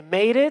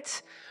made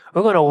it.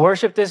 We're going to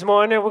worship this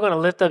morning. We're going to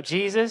lift up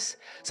Jesus.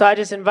 So I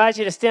just invite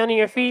you to stand on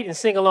your feet and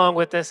sing along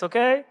with us,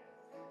 okay?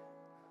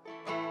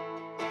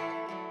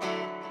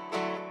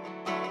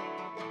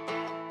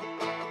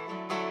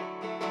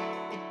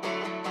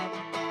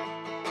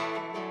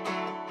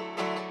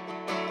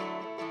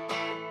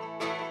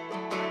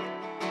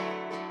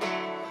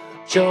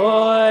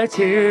 Joy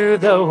to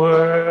the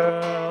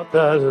world,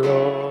 the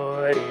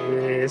Lord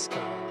is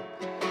come.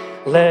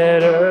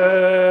 Let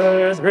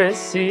earth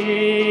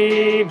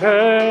receive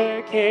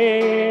her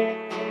King.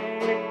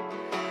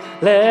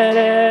 Let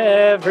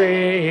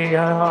every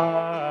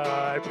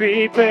heart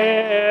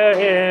prepare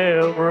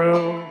him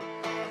room.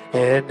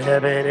 And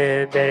heaven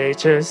and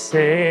nature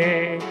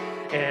sing,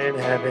 and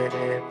heaven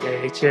and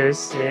nature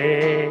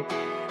sing.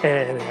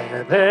 And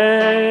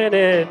heaven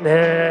and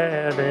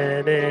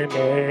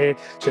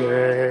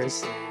nature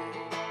sing.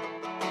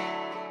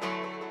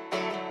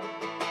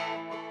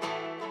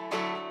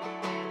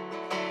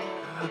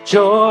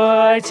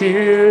 Joy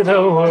to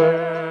the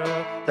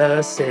world,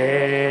 the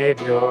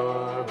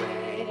Savior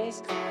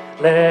reigns.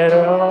 Let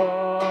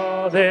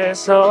all their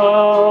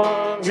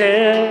songs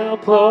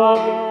employ,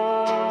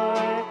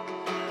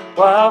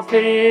 while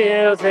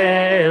fields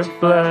and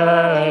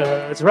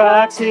floods,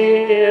 rocks,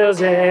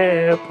 hills,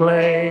 and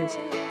plains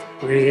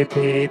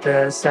repeat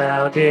the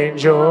sounding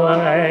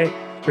joy,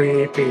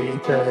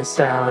 repeat the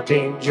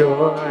sounding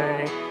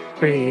joy,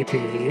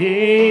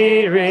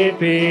 repeat,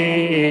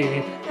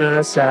 repeat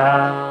the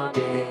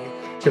sounding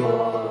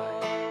joy.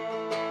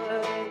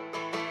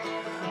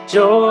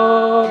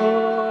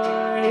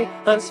 Joy,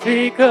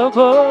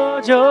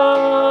 unspeakable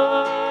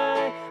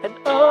joy, an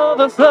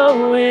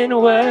overflowing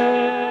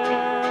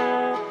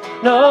well,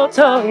 no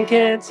tongue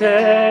can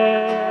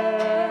tell.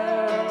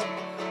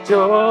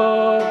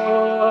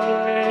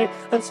 Joy,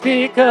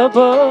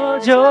 unspeakable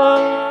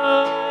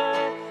joy,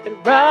 it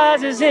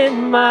rises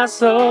in my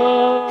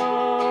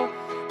soul,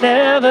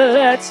 never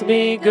lets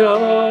me go.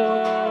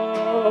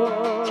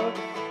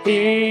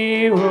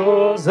 He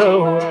rules the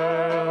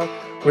world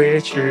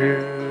with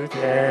truth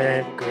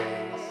and grace,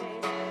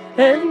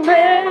 and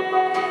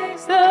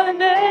makes the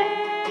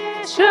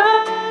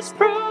nations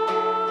prove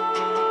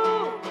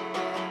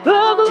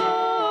the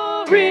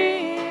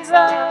glories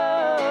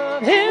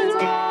of his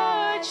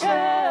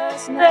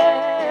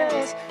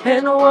righteousness,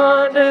 and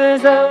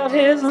wonders of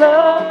his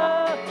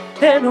love,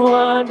 and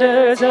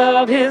wonders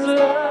of his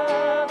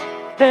love,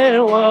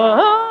 and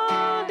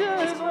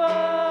wonders,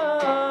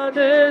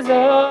 wonders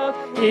of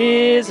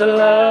his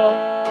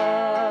love.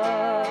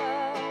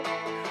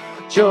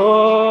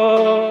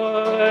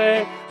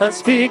 Joy,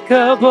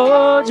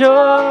 unspeakable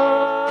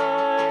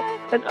joy,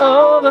 an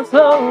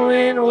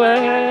overflowing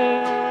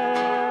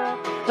well,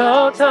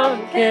 no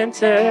tongue can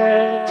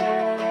tell.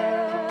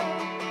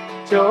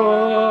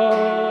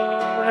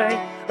 Joy,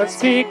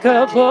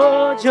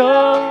 unspeakable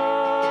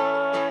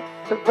joy,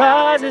 that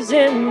rises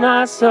in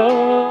my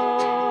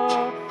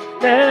soul,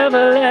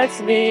 never lets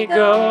me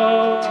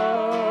go.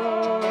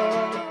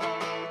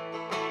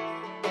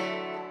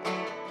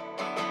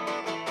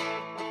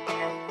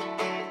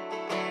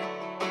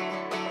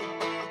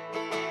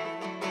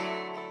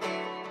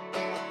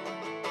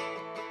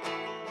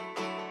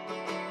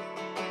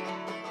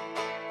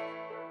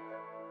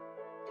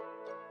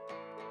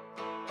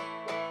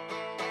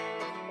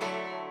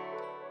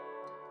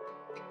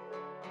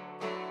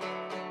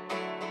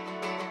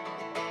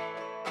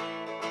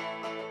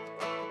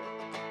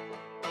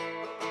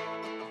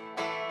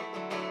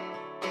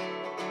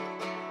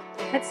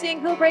 Let's sing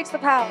Who Breaks the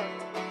Power.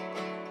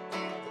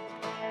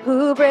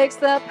 Who breaks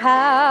the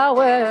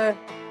power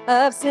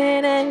of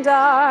sin and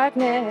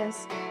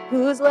darkness,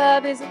 whose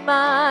love is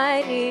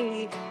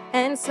mighty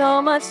and so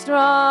much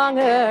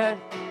stronger,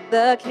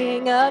 the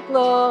King of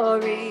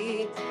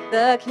glory,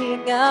 the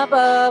King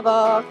above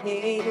all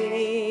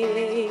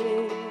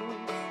kings.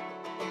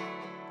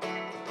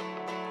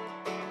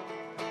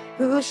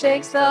 Who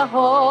shakes the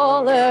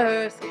whole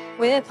earth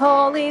with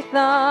holy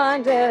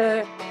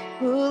thunder,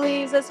 who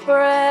leaves us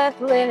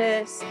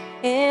breathless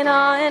in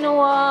awe and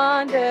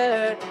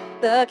wonder,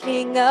 the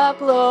King of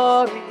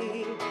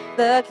glory,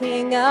 the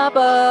King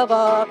above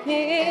all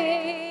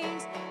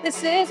kings.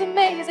 This is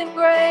amazing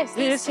grace.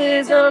 This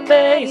is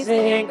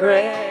amazing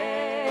grace.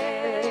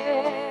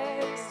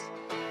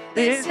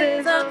 This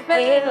is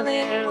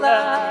unfailing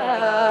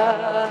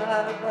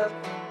love,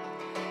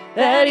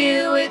 that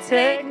you would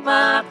take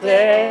my place,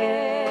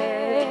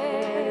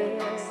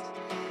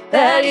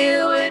 that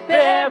you would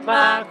bear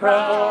my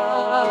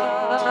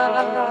cross.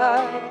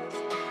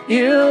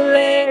 You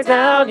lay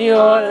down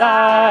your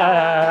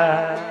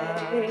life,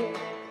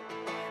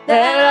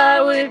 that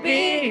I would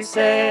be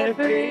set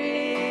free.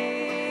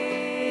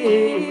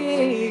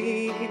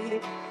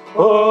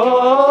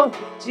 Oh,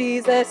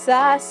 Jesus,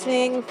 I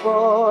sing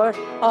for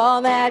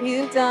all that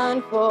you've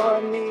done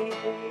for me.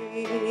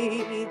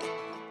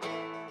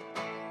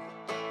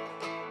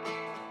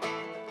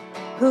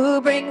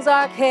 Who brings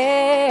our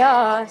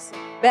chaos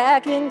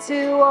back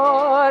into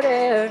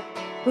order,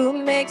 who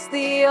makes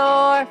the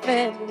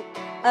orphan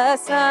a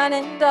son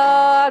and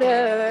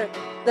daughter,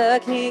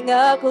 the King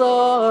of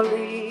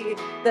glory,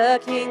 the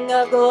King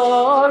of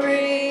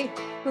glory,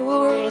 who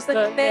rules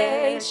the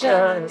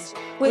nations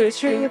with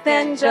truth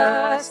and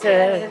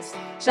justice,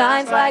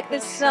 shines like the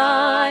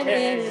sun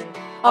in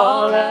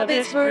all of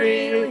its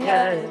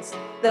brilliance,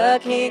 the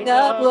King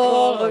of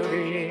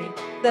glory,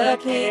 the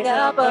King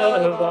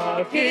above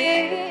all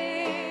kings.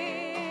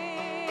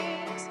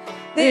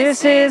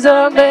 This is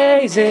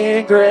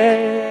amazing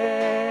grace.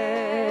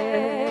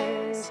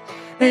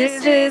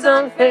 This is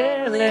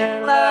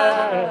unfailing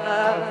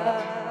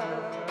love,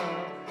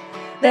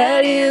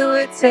 that you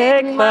would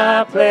take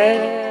my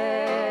place,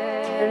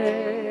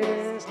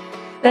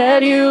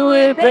 that you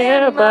would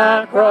bear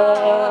my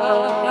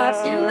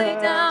cross. You lay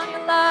down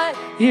your life.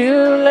 You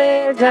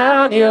lay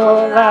down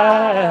your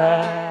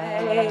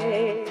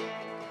life,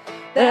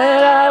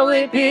 that I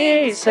would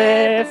be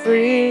set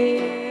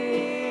free.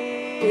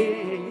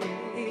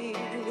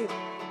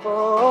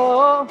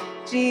 Oh,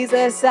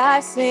 Jesus,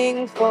 I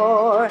sing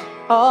for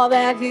all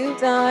that you've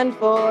done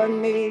for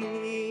me.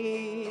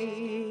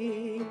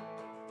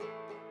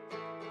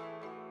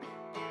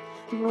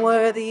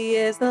 Worthy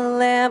is the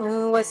Lamb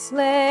who was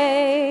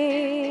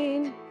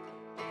slain.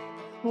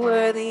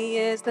 Worthy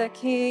is the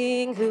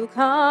King who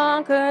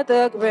conquered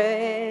the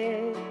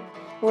grave.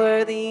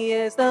 Worthy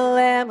is the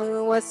Lamb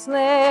who was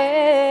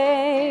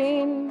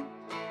slain.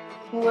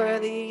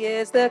 Worthy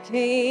is the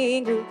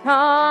King who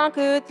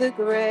conquered the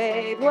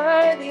grave.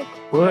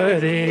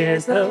 Worthy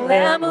is the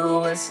Lamb who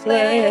was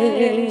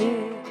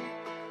slain.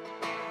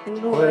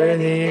 And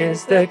worthy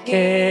is the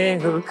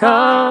King who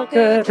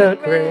conquered the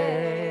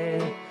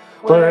grave.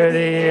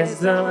 Worthy is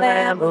the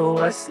Lamb who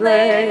was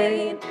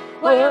slain.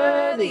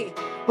 Worthy,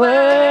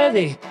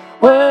 worthy,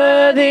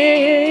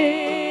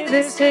 worthy.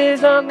 This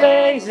is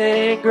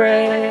amazing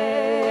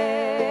grace.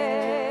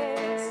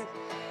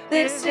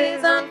 This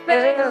is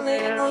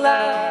unfailing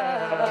love,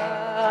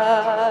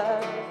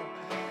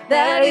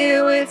 that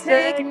you would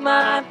take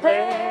my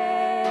place,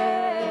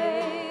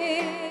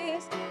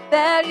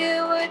 that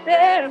you would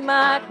bear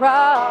my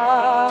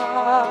cross.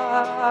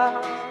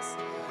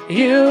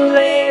 You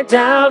laid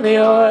down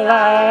your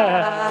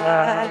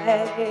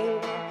life,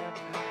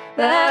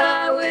 that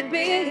I would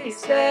be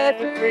set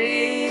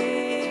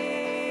free.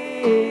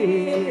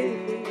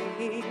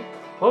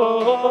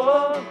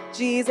 Oh,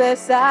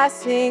 Jesus, I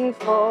sing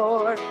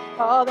for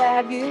all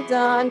that you've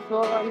done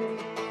for me.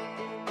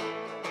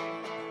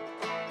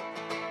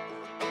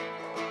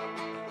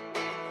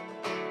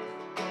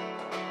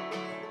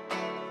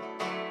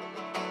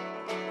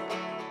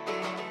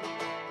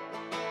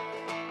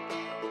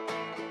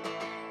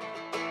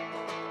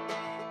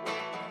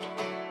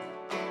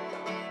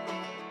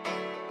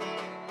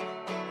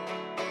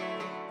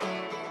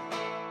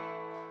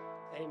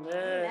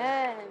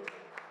 Amen.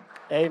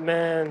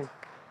 Amen.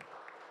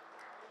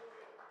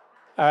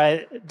 All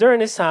right, during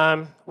this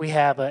time, we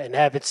have an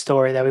avid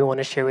story that we want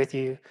to share with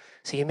you.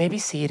 So you may be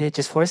seated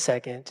just for a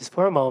second, just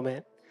for a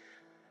moment,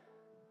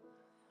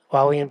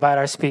 while we invite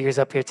our speakers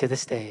up here to the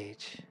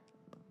stage.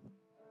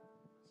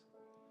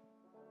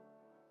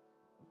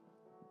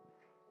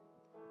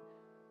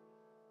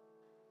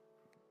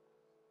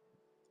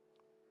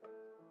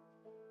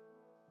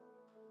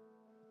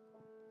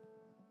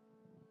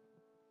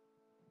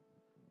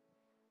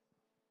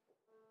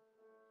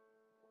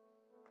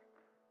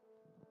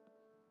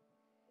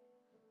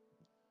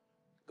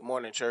 Good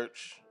morning,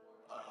 church.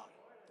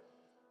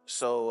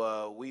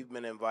 So we've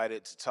been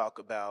invited to talk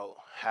about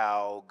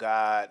how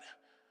God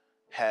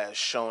has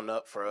shown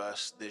up for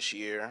us this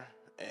year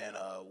and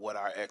what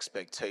our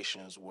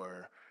expectations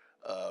were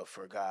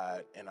for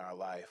God in our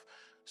life.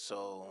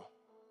 So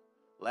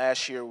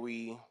last year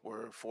we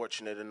were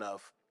fortunate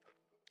enough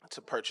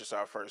to purchase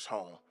our first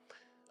home.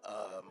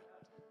 Um,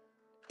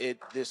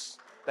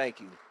 Thank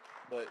you.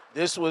 But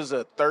this was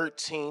a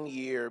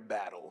 13-year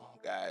battle,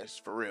 guys,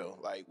 for real.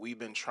 Like, we've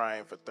been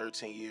trying for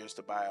 13 years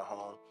to buy a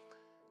home.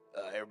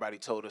 Everybody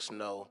told us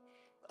no.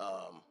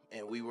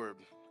 And we were,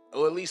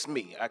 or at least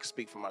me, I can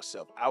speak for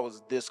myself. I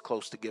was this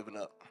close to giving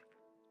up.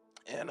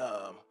 And,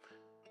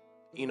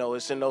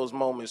 it's in those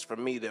moments for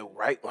me that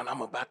right when I'm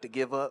about to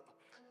give up,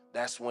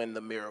 that's when the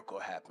miracle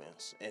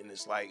happens. And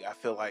it's like, I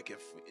feel like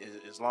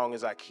as long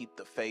as I keep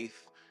the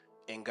faith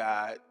in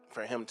God,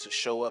 for Him to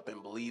show up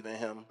and believe in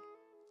Him,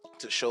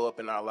 to show up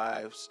in our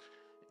lives,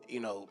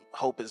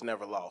 hope is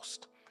never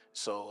lost.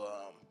 So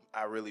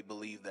I really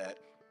believe that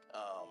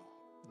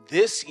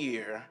this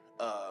year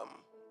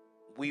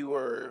we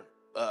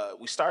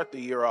started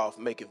the year off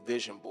making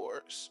vision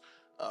boards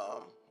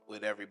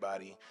with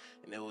everybody,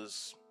 and it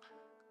was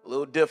a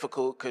little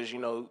difficult because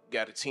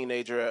got a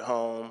teenager at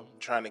home,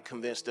 trying to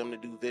convince them to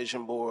do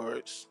vision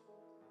boards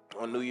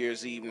on New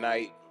Year's Eve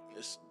night.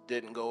 This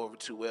didn't go over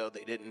too well.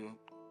 They didn't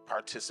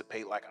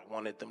participate like I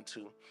wanted them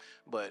to,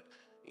 but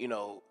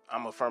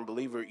I'm a firm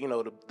believer.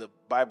 The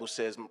Bible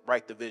says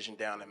write the vision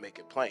down and make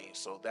it plain.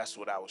 So that's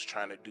what I was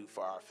trying to do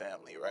for our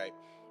family, right?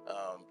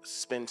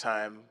 Spend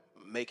time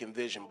making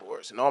vision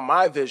boards. And on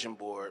my vision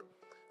board,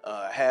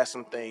 I had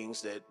some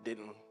things that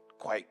didn't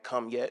quite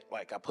come yet.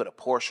 Like I put a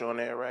Porsche on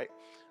there, right?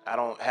 I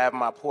don't have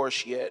my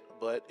Porsche yet,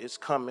 but it's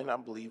coming. I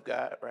believe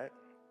God, right?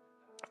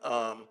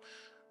 Um,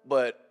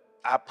 but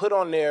I put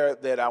on there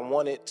that I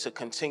wanted to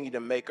continue to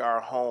make our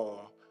home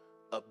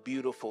a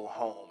beautiful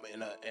home,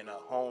 and a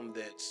home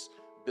that's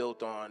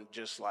built on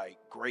just like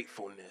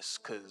gratefulness,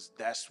 because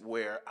that's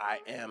where I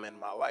am in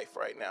my life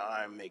right now.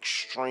 I'm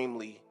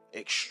extremely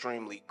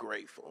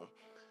grateful.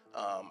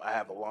 I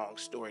have a long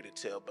story to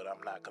tell, but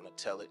I'm not going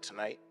to tell it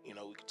tonight. You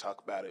know, we can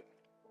talk about it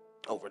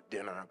over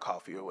dinner and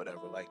coffee or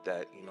whatever like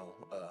that. You know,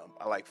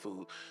 I like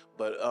food,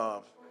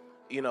 but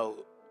you know,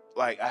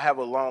 like I have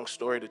a long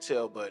story to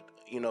tell, but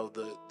you know,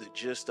 the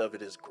gist of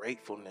it is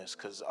gratefulness,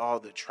 because all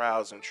the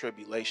trials and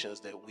tribulations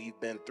that we've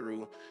been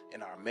through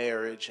in our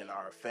marriage and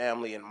our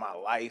family and my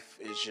life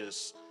is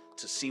just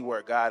to see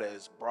where God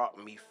has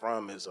brought me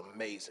from is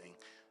amazing.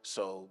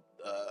 So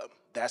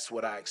that's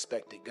what I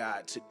expected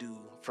God to do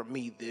for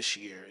me this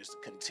year, is to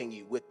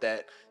continue with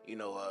that, you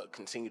know,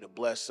 continue to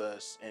bless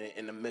us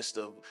in the midst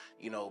of,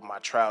 you know, my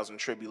trials and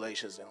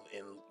tribulations,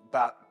 and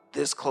about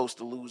this close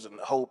to losing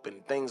hope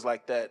and things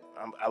like that.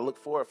 I look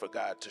forward for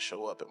God to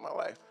show up in my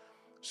life.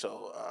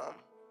 So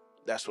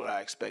that's what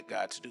I expect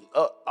God to do.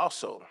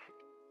 Also,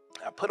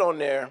 I put on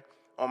there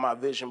on my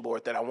vision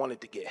board that I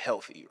wanted to get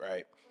healthy,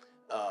 right?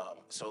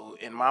 So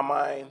in my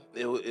mind,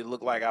 it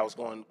looked like I was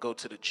going to go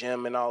to the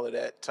gym and all of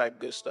that type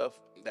good stuff.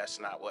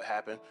 That's not what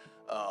happened.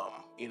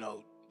 You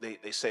know,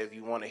 they say if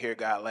you want to hear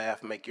God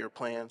laugh, make your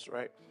plans,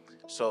 right?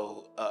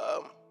 So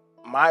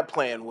my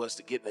plan was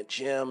to get in the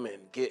gym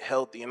and get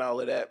healthy and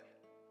all of that.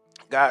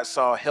 God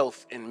saw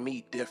health in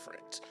me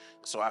different.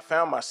 So I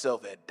found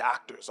myself at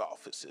doctor's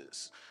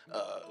offices,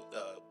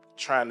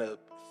 trying to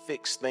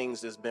fix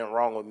things that's been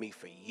wrong with me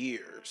for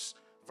years,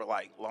 for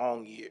like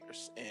long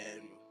years.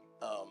 And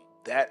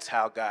that's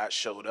how God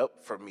showed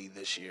up for me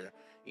this year.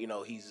 You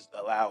know, He's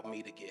allowed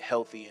me to get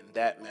healthy in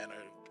that manner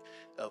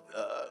of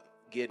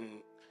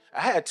getting.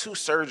 I had 2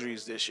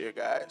 surgeries this year,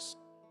 guys.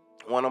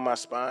 One on my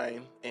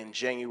spine in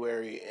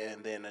January,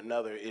 and then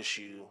another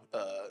issue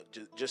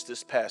just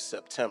this past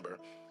September.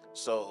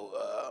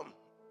 So,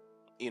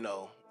 you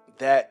know,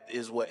 that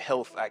is what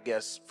health, I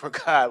guess, for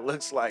God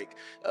looks like,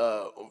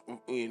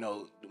 you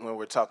know, when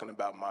we're talking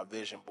about my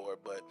vision board.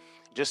 But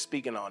just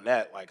speaking on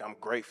that, like, I'm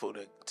grateful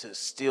to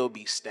still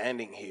be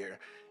standing here,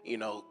 you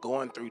know,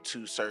 going through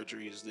 2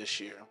 surgeries this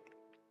year.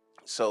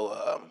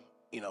 So,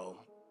 you know,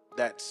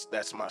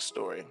 that's my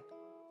story.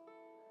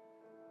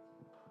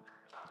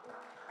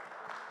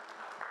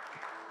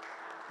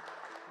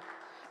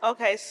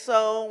 Okay,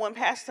 so when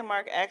Pastor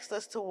Mark asked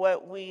us to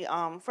what we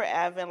for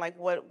Advent, like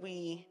what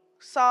we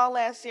saw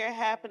last year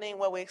happening,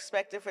 what we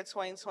expected for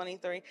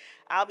 2023,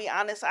 I'll be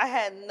honest, I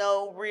had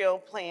no real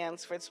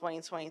plans for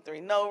 2023,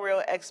 no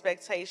real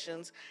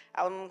expectations.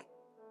 I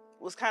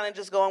was kind of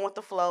just going with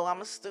the flow.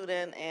 I'm a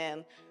student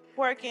and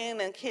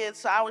working and kids,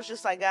 so I was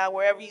just like, God,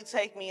 wherever you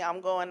take me,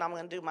 I'm going. I'm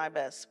going to do my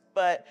best.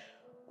 But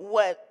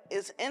what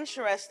is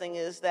interesting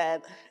is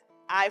that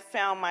I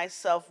found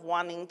myself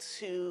wanting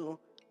to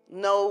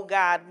know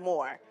God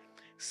more.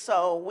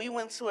 So we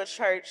went to a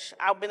church.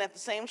 I've been at the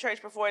same church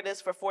before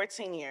this for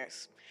 14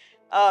 years.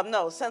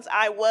 No, since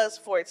I was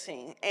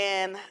 14,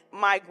 and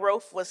my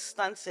growth was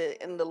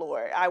stunted in the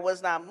Lord. I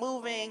was not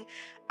moving,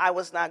 I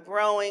was not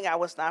growing, I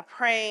was not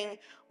praying,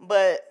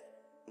 but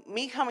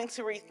me coming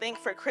to Rethink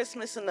for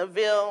Christmas in the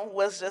Ville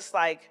was just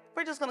like,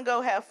 we're just going to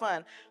go have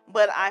fun.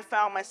 But I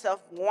found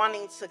myself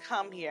wanting to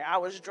come here. I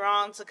was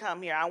drawn to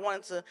come here. I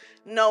wanted to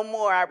know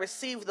more. I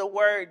received the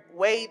word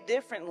way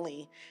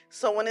differently.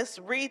 So when it's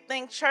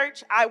Rethink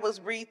Church, I was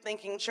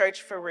rethinking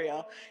church for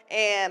real.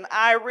 And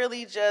I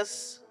really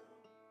just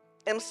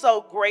am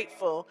so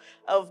grateful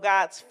of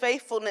God's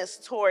faithfulness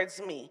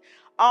towards me.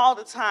 All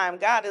the time,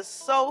 God is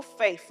so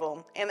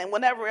faithful. And then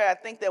whenever I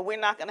think that we're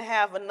not going to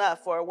have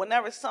enough, or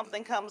whenever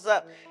something comes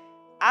up,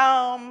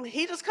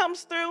 He just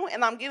comes through,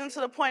 and I'm getting to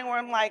the point where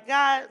I'm like,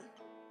 God,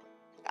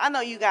 I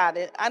know you got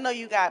it. I know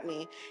you got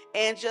me.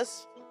 And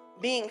just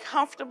being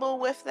comfortable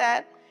with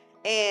that,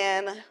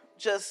 and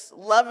just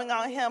loving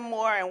on Him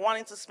more, and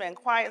wanting to spend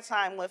quiet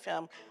time with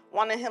Him,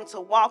 wanting Him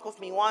to walk with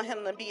me, wanting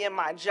Him to be in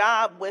my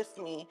job with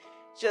me,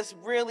 just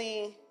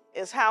really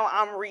is how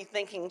I'm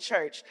rethinking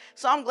church.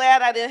 So I'm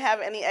glad I didn't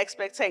have any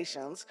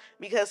expectations,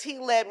 because He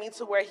led me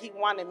to where He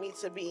wanted me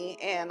to be.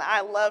 And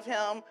I love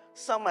Him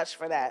so much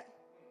for that.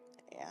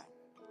 Yeah.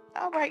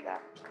 All right, God.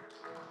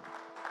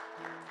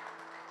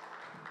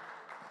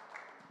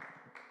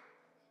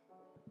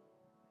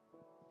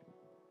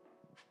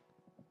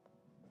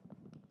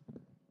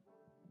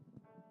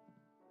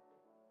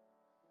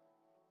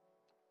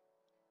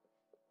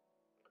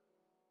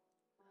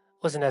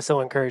 Wasn't that so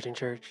encouraging,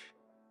 church?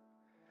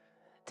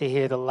 To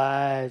hear the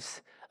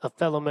lives of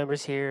fellow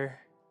members here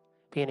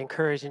being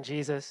encouraged in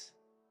Jesus.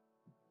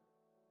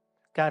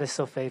 God is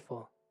so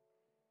faithful.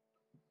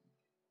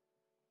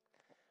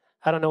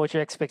 I don't know what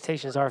your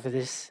expectations are for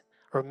this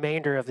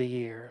remainder of the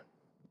year,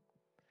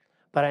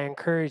 but I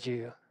encourage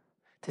you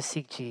to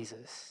seek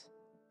Jesus,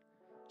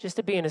 just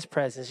to be in His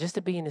presence, just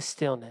to be in His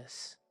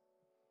stillness.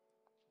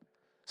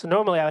 So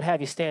normally I would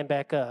have you stand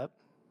back up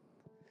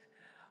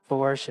for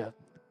worship,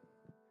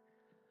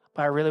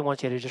 But I really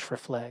want you to just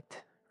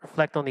reflect.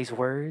 Reflect on these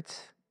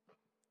words.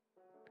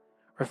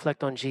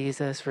 Reflect on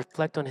Jesus.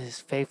 Reflect on his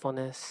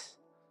faithfulness.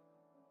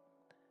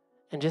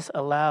 And just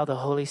allow the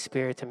Holy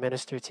Spirit to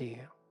minister to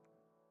you.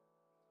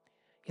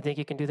 You think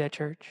you can do that,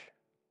 church?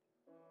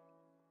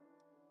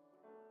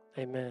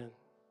 Amen.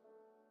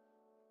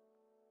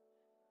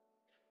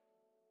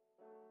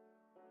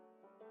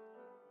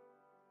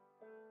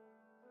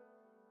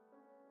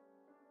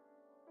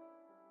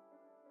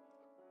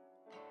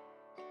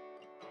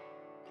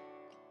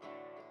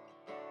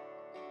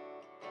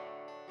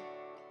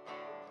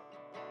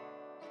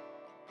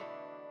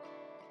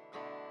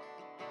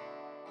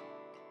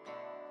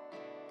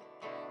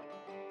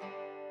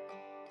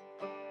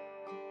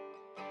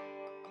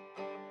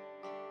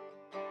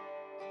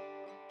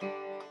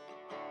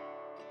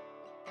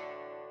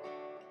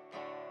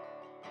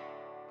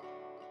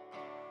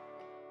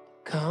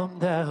 Come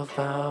thou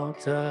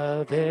fount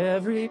of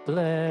every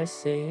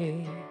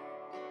blessing,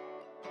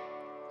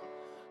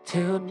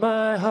 tune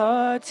my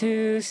heart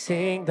to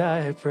sing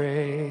thy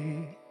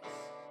praise.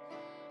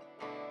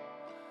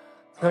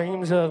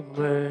 Flames of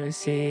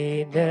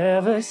mercy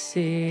never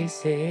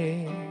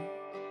ceasing,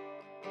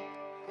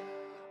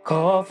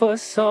 call for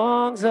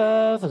songs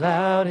of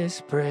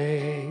loudest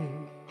praise.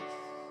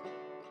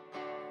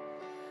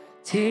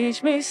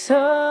 Teach me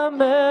some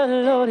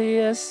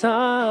melodious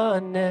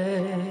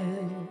sonnet,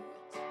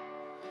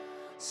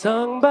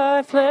 sung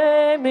by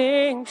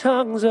flaming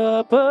tongues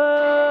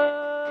above.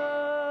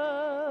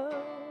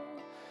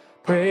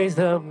 Praise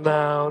the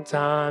mount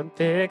I'm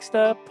fixed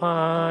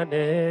upon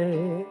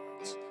it,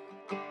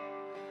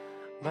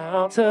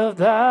 mount of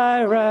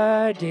thy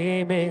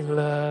redeeming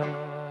love.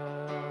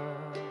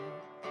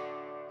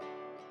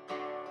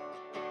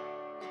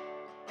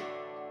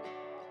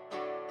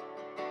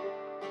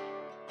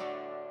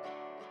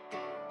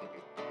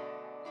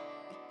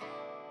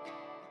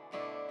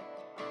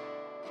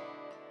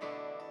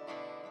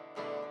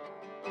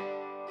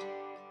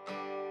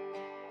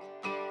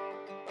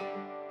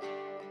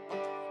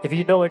 If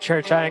you know a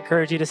church, I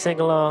encourage you to sing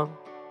along.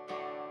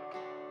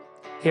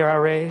 Here I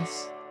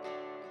raise.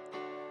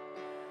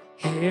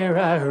 Here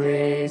I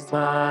raise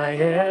my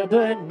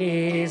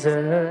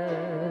Ebenezer.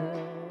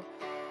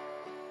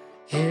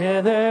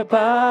 Hither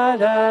by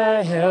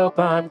thy help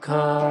I'm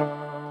come.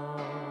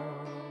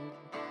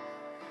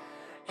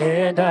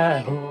 And I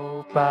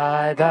hope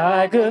by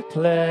thy good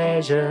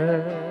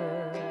pleasure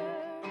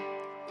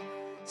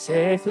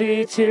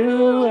safely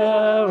to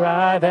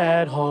arrive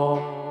at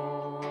home.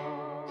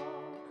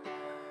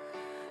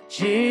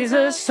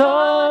 Jesus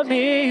saw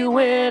me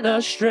when a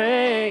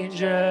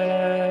stranger,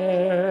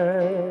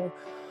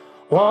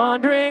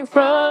 wandering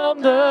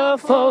from the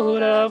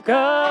fold of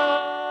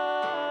God.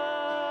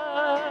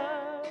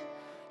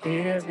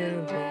 Here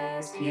to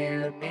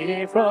rescue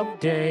me from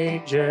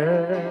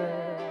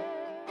danger,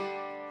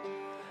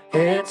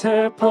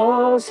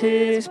 interpose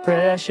his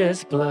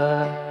precious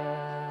blood.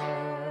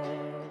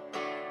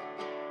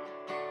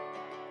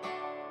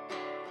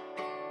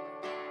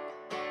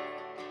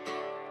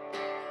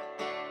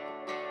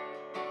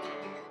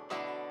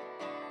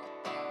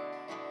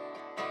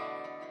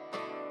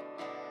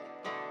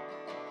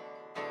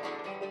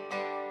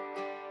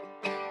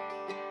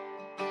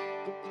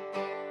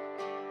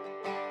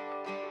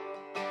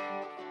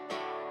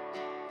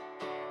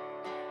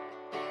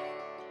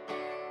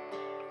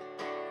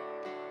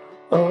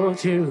 Oh,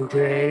 to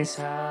grace,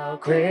 how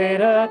great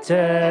a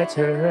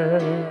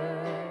debtor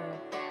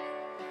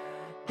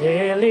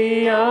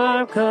daily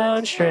I'm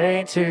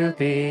constrained to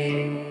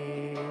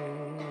be.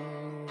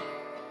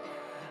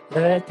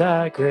 Let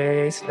thy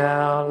grace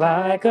now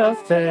like a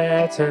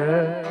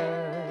fetter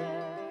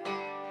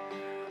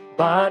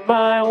bind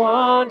my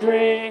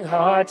wandering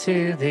heart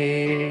to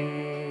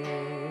thee.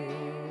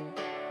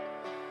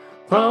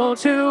 Prone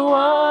to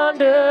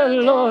wander,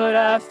 Lord,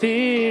 I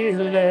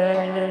feel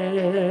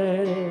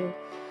it.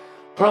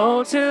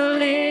 Prone to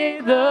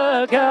leave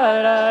the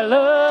God I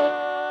love.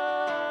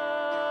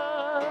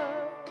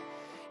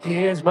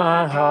 Here's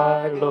my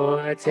heart,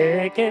 Lord,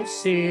 take and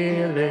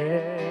seal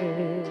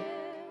it.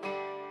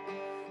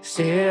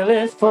 Seal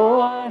it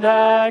for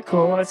thy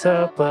courts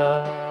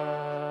above.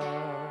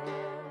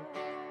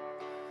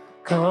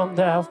 Come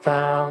thou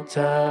fount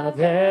of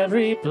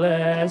every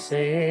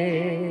blessing,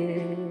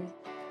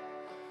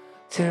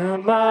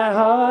 tune my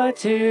heart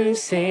to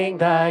sing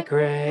thy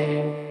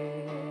grace.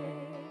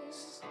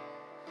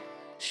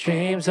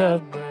 Streams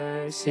of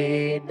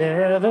mercy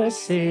never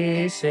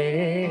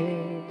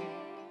ceasing,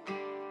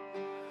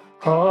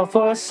 call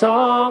for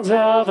songs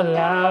of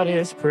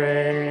loudest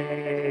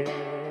praise.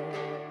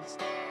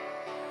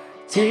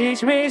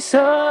 Teach me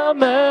some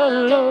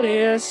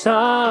melodious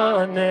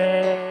sonnet,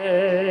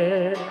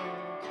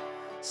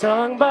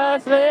 sung by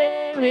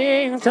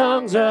flaming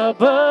tongues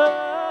above.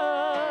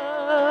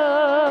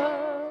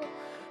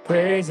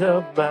 Praise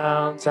the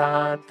mount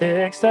I'm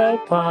fixed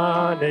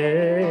upon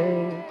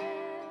it,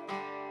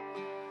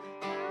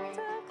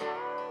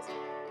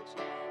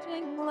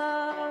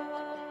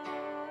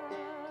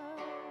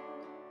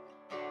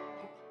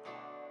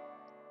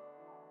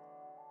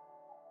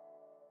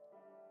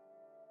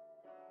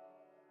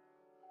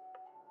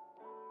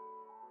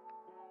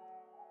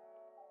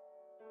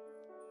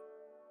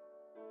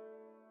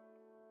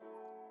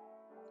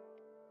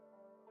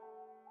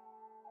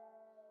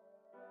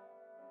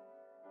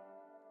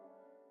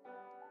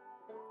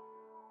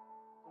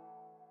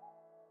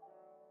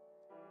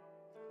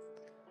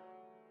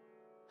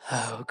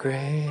 How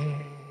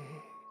great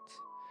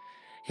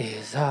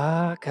is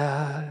our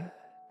God.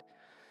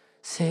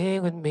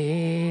 Sing with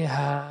me,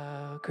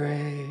 how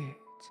great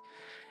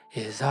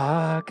is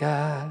our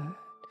God.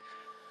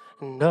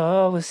 And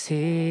all will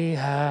see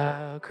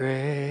how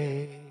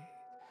great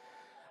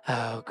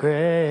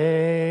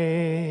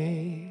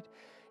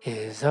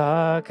is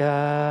our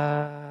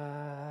God.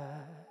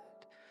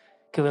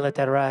 Can we let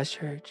that rise,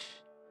 church?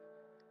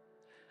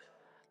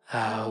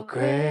 How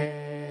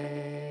great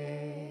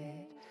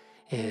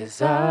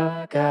is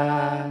our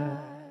God.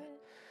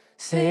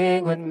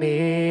 Sing with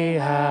me,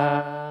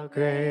 how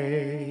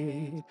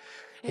great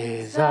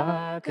is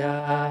our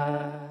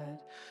God.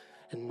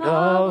 And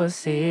all will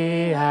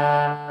see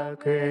how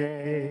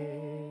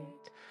great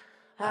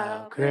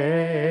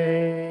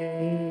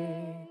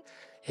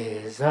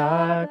is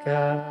our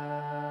God.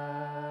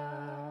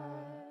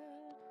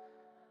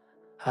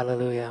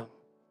 Hallelujah.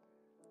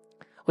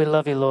 We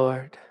love you,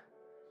 Lord.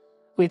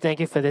 We thank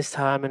you for this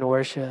time in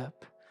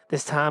worship,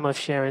 this time of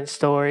sharing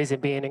stories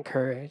and being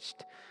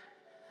encouraged.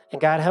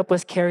 And God, help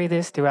us carry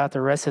this throughout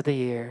the rest of the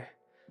year.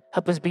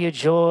 Help us be a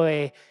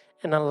joy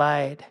and a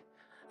light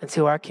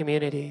into our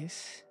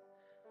communities.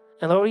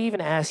 And Lord, we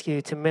even ask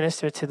you to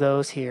minister to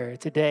those here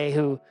today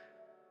who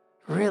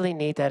really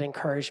need that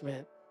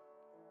encouragement.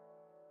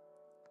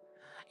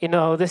 You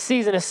know, this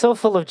season is so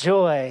full of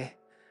joy,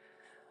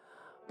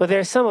 but there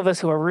are some of us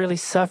who are really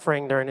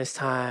suffering during this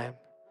time,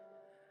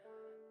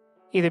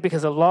 either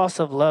because of loss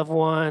of loved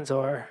ones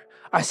or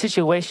our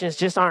situations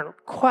just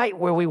aren't quite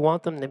where we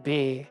want them to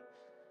be.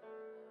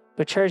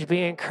 But church,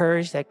 be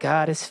encouraged that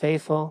God is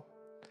faithful,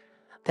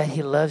 that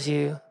he loves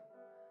you,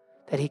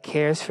 that he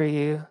cares for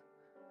you,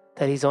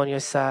 that he's on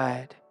your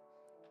side,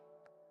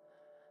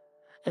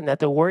 and that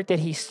the work that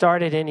he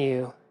started in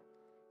you,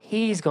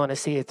 he's going to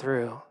see it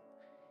through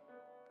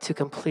to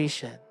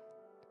completion.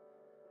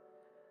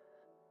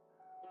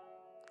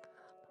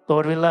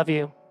 Lord, we love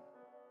you,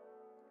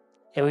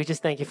 and we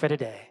just thank you for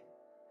today.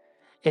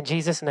 In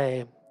Jesus'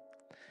 name,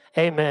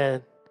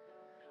 amen.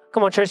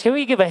 Come on, church, can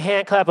we give a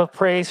hand clap of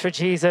praise for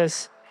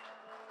Jesus?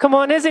 Come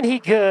on, isn't he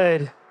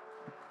good?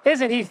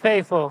 Isn't he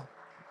faithful?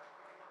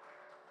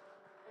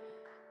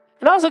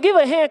 And also give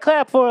a hand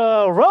clap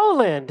for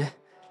Roland,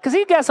 because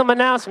he got some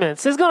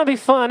announcements. It's going to be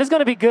fun. It's going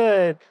to be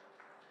good.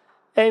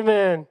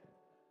 Amen.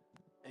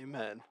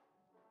 Amen.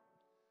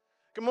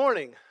 Good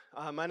morning.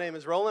 My name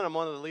is Roland. I'm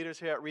one of the leaders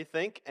here at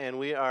Rethink, and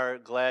we are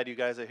glad you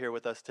guys are here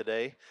with us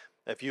today.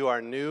 If you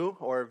are new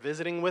or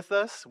visiting with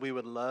us, we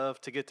would love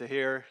to get to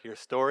hear your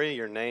story,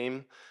 your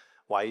name,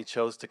 why you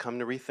chose to come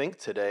to Rethink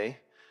today.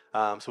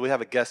 So we have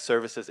a guest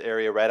services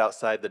area right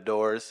outside the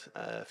doors.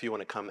 If you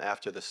want to come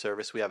after the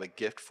service, we have a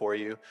gift for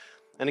you.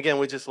 And again,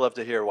 we just love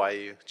to hear why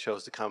you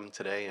chose to come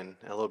today and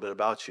a little bit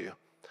about you.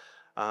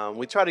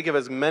 We try to give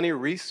as many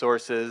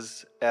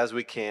resources as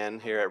we can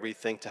here at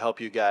Rethink to help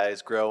you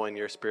guys grow in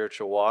your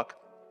spiritual walk.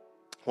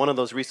 One of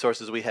those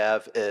resources we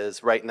have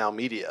is Right Now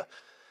Media,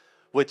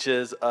 which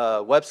is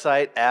a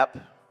website, app,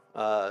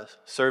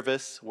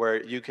 service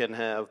where you can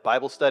have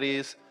Bible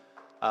studies.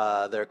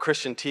 There are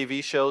Christian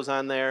TV shows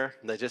on there.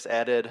 They just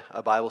added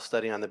a Bible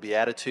study on the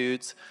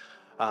Beatitudes.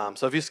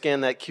 So if you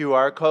scan that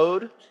QR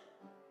code,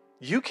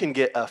 you can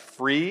get a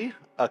free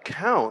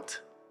account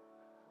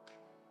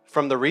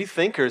from the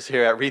Rethinkers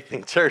here at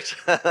Rethink Church.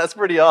 That's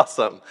pretty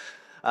awesome.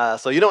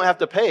 So you don't have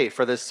to pay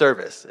for this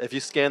service. If you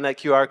scan that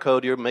QR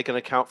code, you'll make an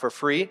account for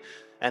free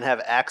and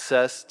have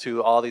access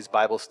to all these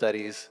Bible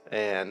studies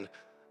and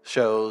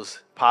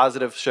shows,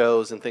 positive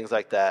shows and things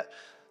like that.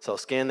 So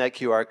scan that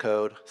QR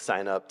code,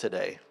 sign up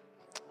today.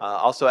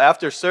 Also,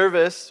 after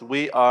service,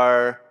 we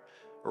are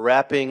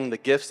wrapping the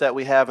gifts that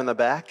we have in the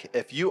back.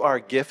 If you are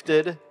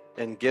gifted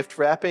in gift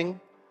wrapping,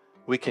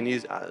 we can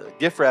use,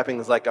 gift wrapping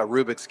is like a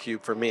Rubik's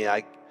Cube for me.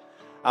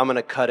 I'm going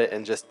to cut it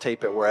and just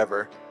tape it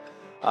wherever.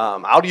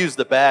 I'll use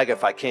the bag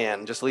if I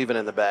can, just leave it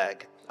in the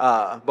bag.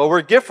 But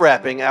we're gift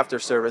wrapping after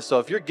service, so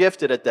if you're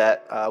gifted at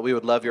that, we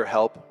would love your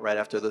help right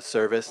after the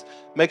service.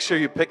 Make sure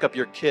you pick up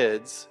your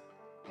kids,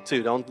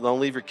 too. Don't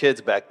leave your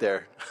kids back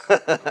there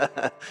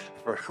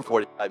for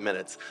 45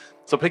 minutes.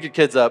 So pick your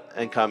kids up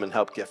and come and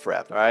help gift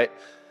wrap, all right?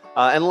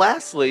 And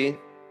lastly,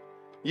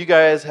 you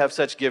guys have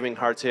such giving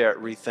hearts here at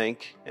Rethink,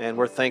 and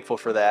we're thankful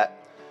for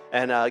that.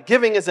 And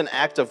giving is an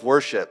act of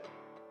worship.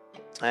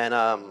 And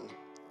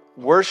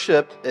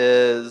worship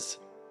is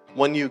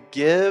when you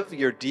give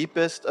your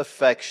deepest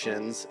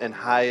affections and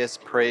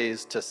highest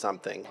praise to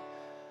something.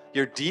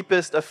 Your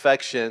deepest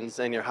affections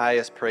and your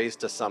highest praise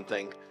to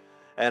something.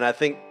 And I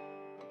think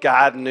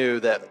God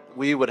knew that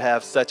we would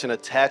have such an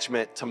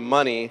attachment to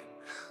money.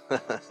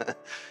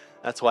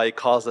 That's why he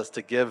calls us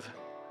to give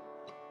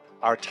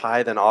our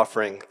tithe and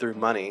offering through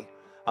money.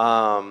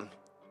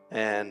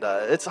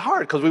 It's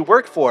hard because we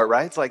work for it,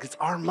 right? It's like it's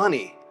our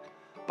money.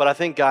 But I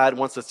think God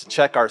wants us to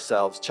check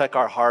ourselves, check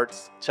our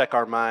hearts, check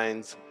our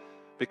minds,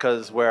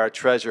 because where our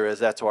treasure is,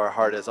 that's where our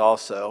heart is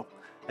also.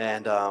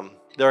 And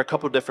there are a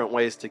couple different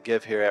ways to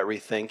give here at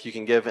Rethink. You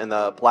can give in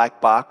the black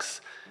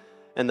box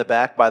in the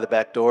back by the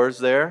back doors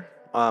there.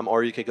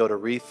 or you could go to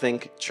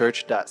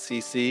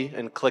rethinkchurch.cc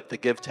and click the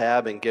Give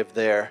tab and give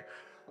there.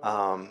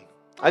 I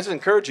just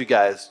encourage you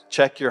guys,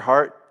 check your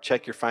heart,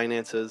 check your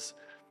finances,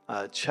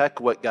 check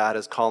what God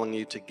is calling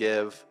you to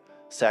give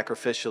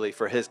sacrificially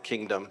for His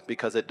kingdom,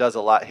 because it does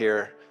a lot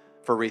here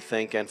for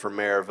Rethink and for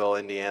Maryville,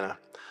 Indiana.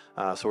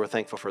 So we're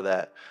thankful for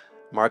that.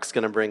 Mark's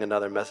going to bring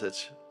another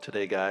message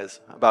today,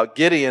 guys, about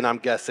Gideon, I'm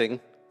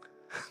guessing.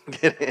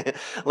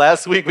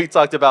 Last week we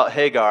talked about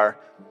Hagar,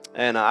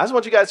 and I just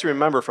want you guys to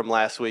remember from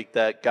last week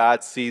that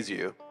God sees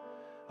you.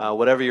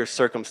 Whatever your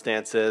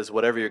circumstance is,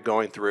 whatever you're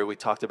going through, we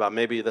talked about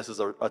maybe this is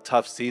a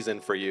tough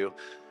season for you.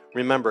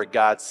 Remember,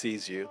 God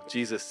sees you.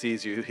 Jesus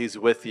sees you. He's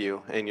with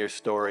you in your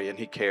story, and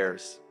He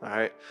cares. All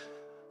right?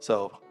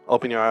 So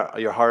open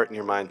your heart and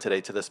your mind today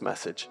to this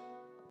message.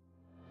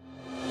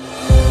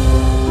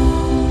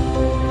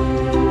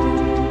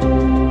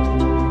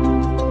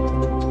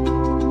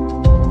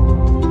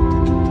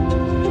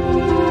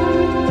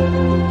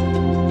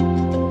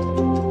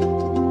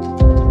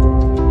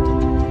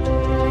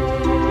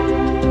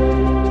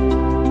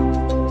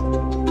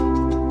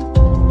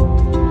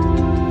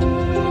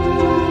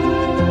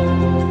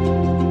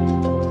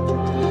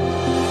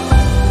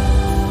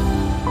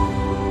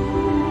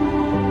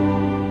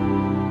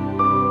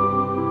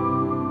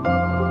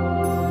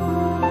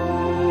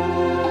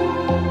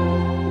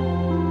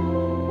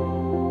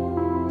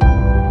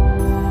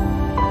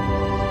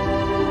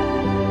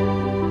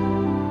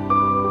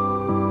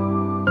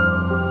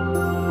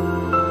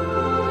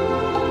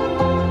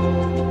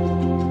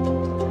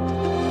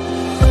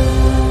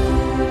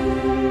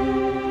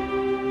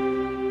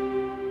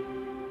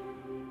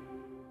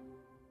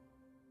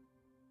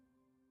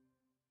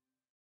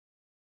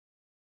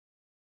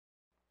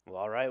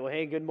 Well, all right. Well,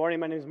 hey, good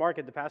morning. My name is Mark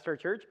at the pastor of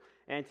our church,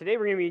 and today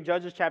we're going to be in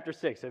Judges chapter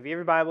 6. So if you have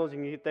your Bibles, you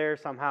can get there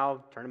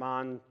somehow, turn them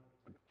on,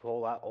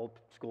 pull out old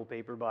school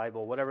paper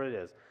Bible, whatever it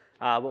is.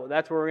 Well,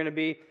 that's where we're going to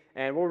be,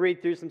 and we'll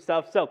read through some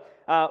stuff. So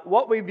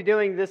what we'll be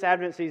doing this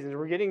Advent season is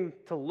we're getting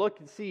to look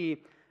and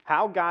see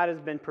how God has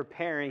been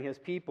preparing His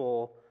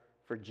people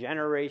for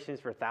generations,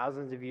 for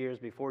thousands of years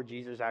before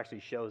Jesus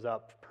actually shows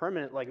up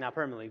not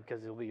permanently,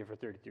 because He'll be here for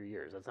 33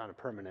 years. That's not a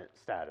permanent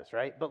status,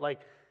 right? But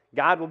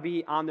God will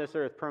be on this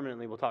earth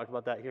permanently. We'll talk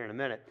about that here in a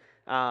minute.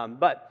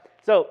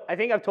 So I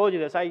think I've told you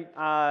this.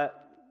 I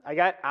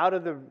got out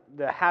of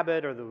the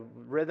habit or the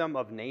rhythm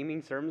of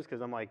naming sermons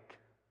because I'm like,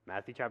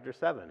 Matthew chapter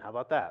 7, how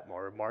about that?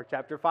 Or Mark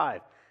chapter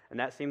 5. And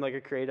that seemed like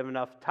a creative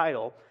enough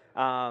title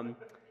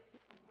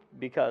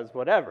because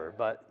whatever,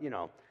 but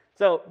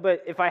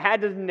but if I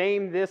had to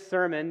name this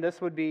sermon, this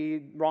would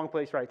be Wrong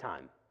Place, Right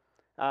Time.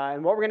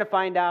 And what we're going to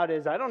find out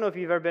is, I don't know if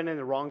you've ever been in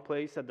the wrong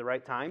place at the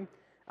right time.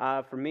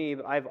 For me,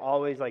 I've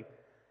always,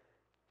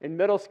 in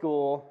middle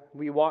school,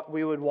 we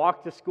would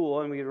walk to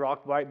school and we would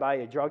walk right by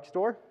a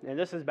drugstore. And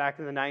this is back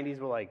in the 90s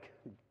where,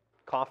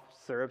 cough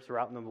syrups were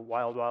out in the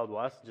wild, wild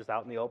west, just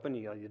out in the open.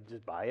 You'd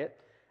just buy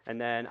it. And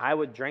then I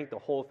would drink the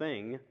whole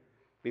thing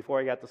before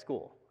I got to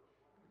school.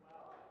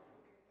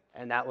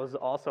 And that was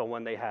also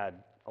when they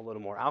had a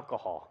little more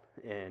alcohol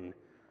in.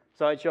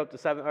 So I'd show up to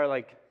 7th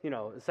and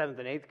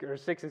 8th, or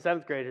 6th and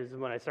 7th grade is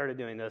when I started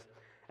doing this.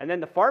 And then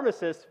the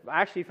pharmacist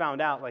actually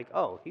found out,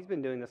 oh, he's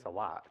been doing this a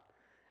lot.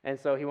 And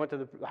so he went to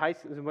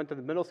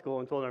the middle school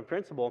and told our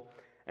principal,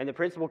 and the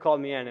principal called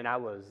me in, and I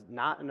was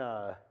not in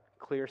a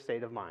clear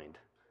state of mind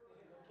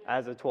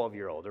as a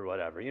 12-year-old or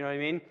whatever, you know what I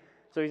mean?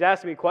 So he's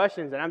asking me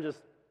questions, and I'm just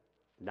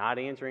not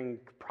answering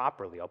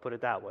properly, I'll put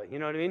it that way, you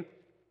know what I mean?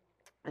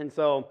 And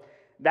so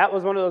that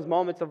was one of those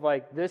moments of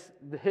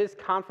his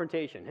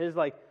confrontation, his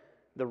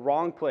the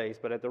wrong place,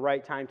 but at the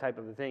right time type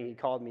of a thing. He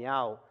called me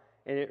out.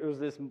 And it was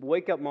this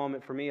wake-up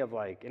moment for me of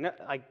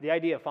the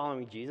idea of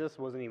following Jesus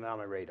wasn't even on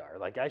my radar.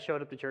 I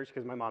showed up to church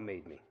because my mom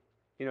made me.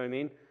 You know what I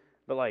mean?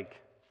 But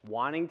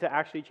wanting to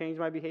actually change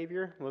my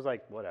behavior was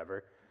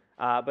whatever.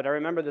 But I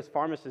remember this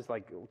pharmacist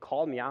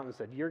called me out and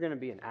said, "You're going to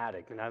be an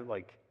addict." And I was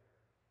like,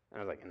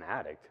 "An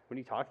addict? What are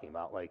you talking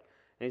about?" And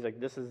he's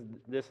like, "This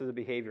is a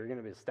behavior. You're going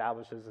to be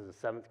established as a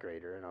 7th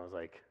grader." And I was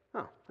like,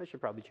 "Oh, I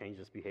should probably change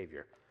this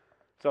behavior."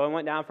 So I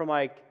went down from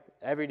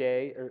every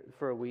day or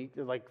for a week,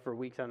 for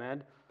weeks on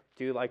end,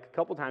 to a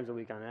couple times a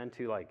week on end,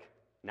 to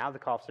now the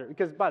cough syrup.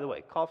 Because, by the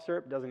way, cough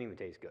syrup doesn't even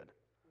taste good.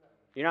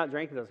 You're not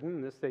drinking this,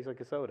 this tastes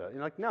like a soda. And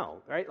you're no,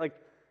 right?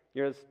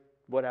 You're just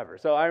whatever.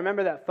 So I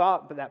remember that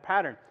thought, but that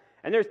pattern.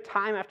 And there's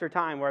time after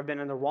time where I've been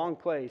in the wrong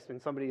place when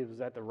somebody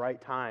was at the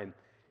right time,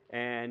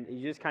 and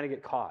you just kind of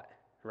get caught,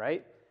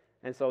 right?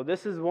 And so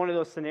this is one of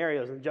those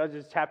scenarios in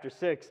Judges chapter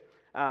 6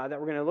 that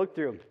we're going to look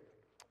through.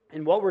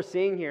 And what we're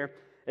seeing here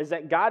is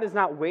that God is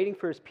not waiting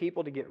for His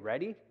people to get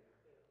ready.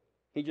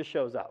 He just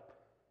shows up.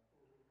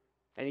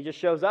 And He just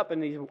shows up,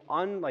 and these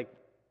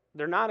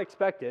they're not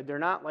expected. They're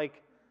not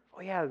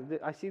oh yeah,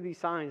 I see these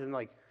signs,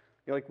 and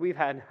we've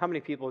had how many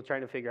people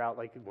trying to figure out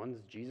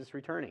when's Jesus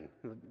returning?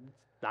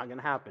 It's not going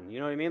to happen. You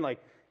know what I mean?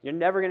 You're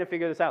never going to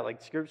figure this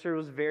out. Scripture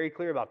was very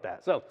clear about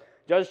that. So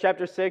Judges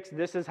chapter 6,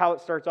 this is how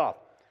it starts off.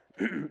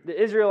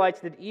 The Israelites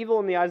did evil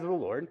in the eyes of the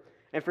Lord,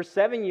 And for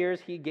 7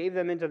 years he gave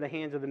them into the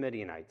hands of the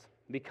Midianites.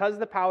 Because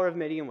the power of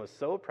Midian was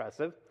so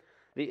oppressive,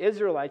 the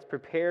Israelites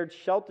prepared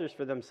shelters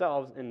for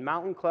themselves in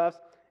mountain clefts,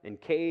 in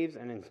caves,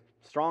 and in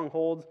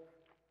strongholds.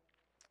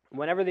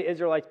 Whenever the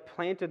Israelites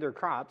planted their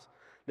crops,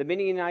 the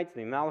Midianites,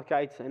 the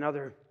Amalekites, and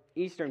other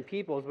eastern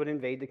peoples would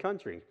invade the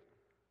country.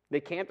 They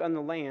camped on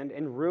the land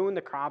and ruined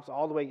the crops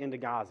all the way into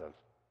Gaza.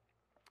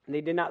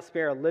 They did not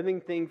spare a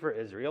living thing for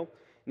Israel,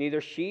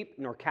 neither sheep,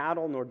 nor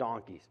cattle, nor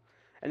donkeys.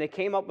 And they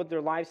came up with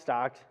their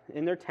livestock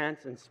in their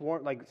tents and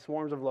like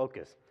swarms of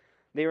locusts.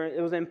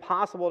 It was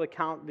impossible to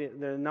count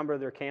the number of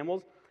their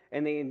camels,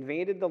 and they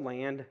invaded the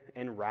land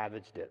and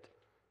ravaged it.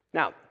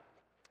 Now,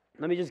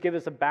 let me just give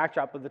us a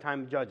backdrop of the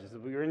time of Judges.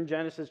 We were in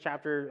Genesis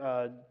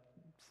chapter,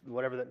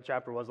 whatever that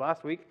chapter was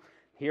last week.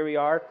 Here we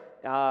are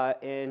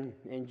in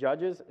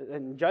Judges.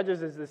 And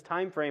Judges is this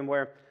time frame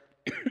where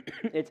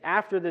it's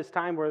after this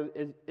time where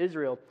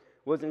Israel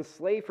was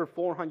enslaved for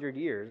 400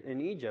 years in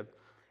Egypt,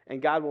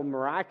 and God will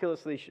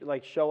miraculously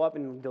show up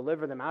and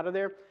deliver them out of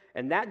there.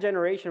 And that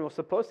generation was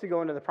supposed to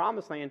go into the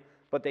promised land,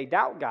 but they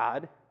doubt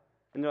God,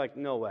 and they're like,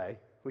 no way,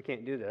 we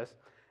can't do this.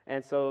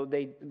 And so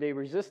they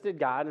resisted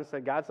God, and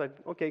said, God's like,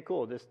 okay,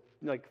 cool, this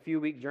few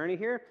week journey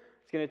here,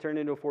 it's going to turn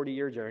into a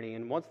 40-year journey.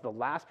 And once the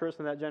last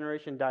person of that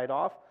generation died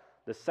off,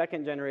 the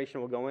second generation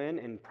will go in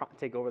and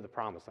take over the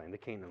promised land, the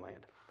Canaan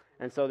land.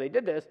 And so they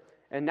did this,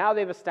 and now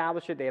they've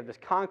established it. They have this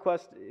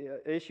conquest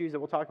issues that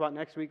we'll talk about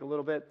next week a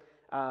little bit.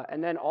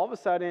 And then all of a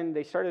sudden,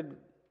 they started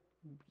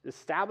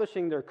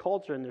establishing their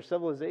culture and their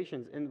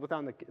civilizations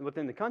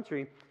within the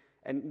country,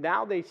 and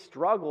now they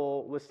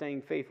struggle with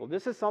staying faithful.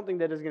 This is something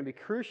that is going to be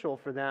crucial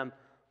for them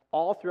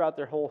all throughout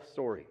their whole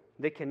story.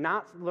 They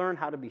cannot learn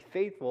how to be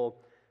faithful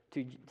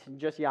to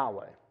just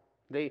Yahweh.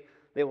 They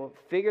will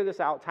figure this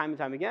out time and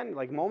time again,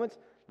 like moments,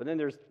 but then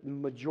there's the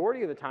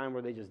majority of the time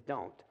where they just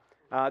don't.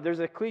 There's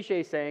a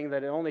cliche saying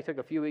that it only took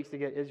a few weeks to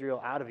get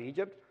Israel out of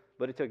Egypt,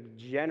 but it took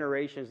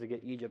generations to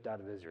get Egypt out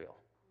of Israel.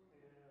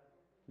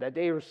 That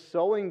they were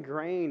so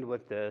ingrained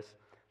with this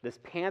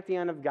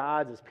pantheon of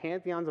gods, this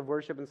pantheons of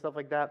worship and stuff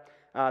like that,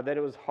 that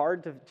it was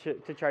hard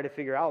to try to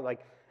figure out.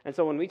 And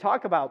so when we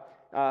talk about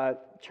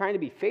trying to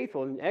be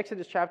faithful, in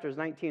Exodus chapters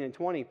 19 and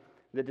 20,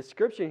 the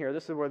description here,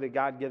 this is where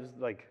God gives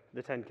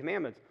the Ten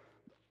Commandments.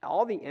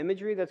 All the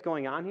imagery that's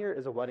going on here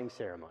is a wedding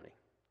ceremony.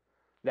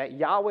 That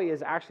Yahweh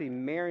is actually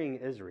marrying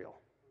Israel.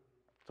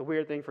 It's a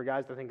weird thing for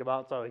guys to think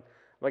about. So,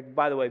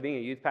 by the way, being a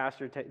youth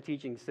pastor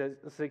teaching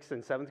 6th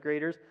and 7th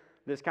graders,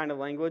 this kind of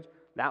language,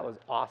 that was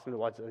awesome to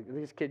watch.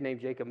 This kid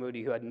named Jacob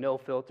Moody who had no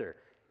filter.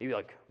 He'd be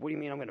like, what do you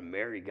mean I'm going to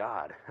marry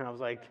God? And I was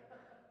like,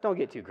 don't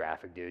get too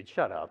graphic, dude.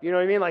 Shut up. You know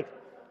what I mean? Like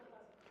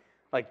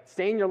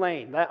stay in your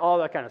lane, all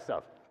that kind of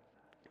stuff.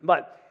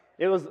 But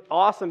it was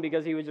awesome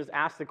because he would just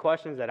ask the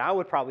questions that I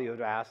would probably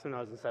have asked when I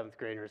was in 7th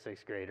grade or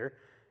 6th grader.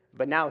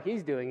 But now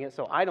he's doing it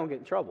so I don't get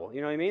in trouble.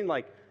 You know what I mean?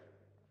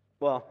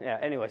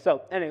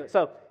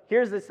 So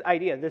here's this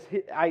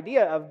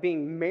idea of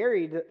being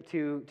married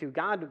to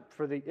God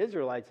for the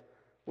Israelites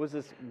was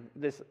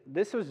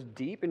this was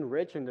deep and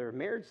rich in their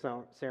marriage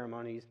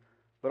ceremonies,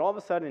 but all of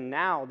a sudden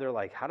now they're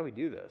like, how do we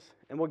do this?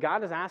 And what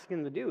God is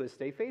asking them to do is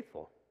stay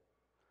faithful.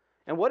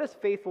 And what does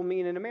faithful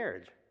mean in a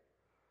marriage?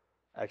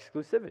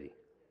 Exclusivity.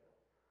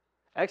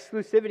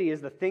 Exclusivity is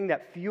the thing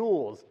that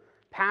fuels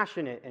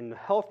passionate and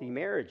healthy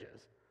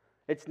marriages.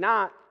 It's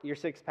not your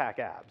six-pack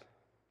abs.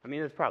 I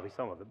mean, it's probably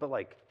some of it, but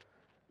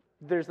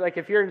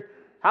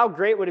how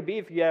great would it be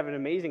if you have an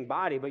amazing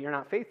body, but you're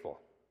not faithful?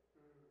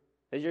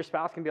 That your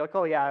spouse can be like,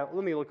 oh yeah,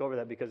 let me look over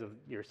that because of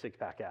your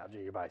six-pack abs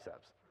or your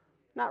biceps.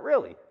 Not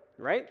really,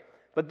 right?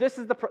 But this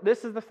is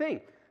the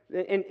thing.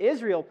 In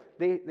Israel,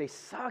 they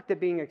sucked at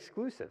being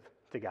exclusive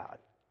to God.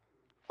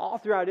 All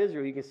throughout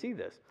Israel, you can see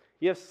this.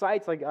 You have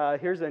sites like,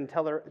 here's in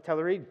Tel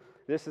Aviv.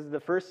 This is the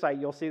first site.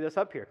 You'll see this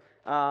up here.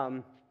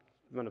 I'm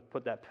going to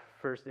put that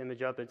first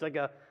image up. It's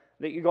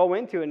that you go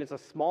into, and it's a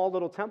small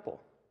little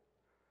temple.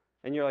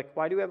 And you're like,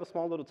 why do we have a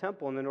small little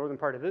temple in the northern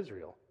part of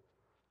Israel?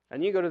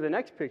 And you go to the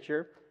next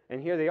picture,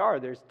 and here they are.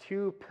 There's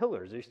two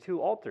pillars. There's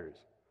two altars.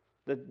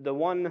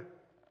 The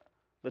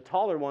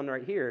taller one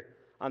right here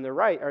on the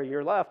right or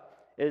your left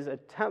is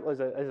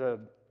a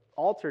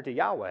altar to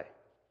Yahweh.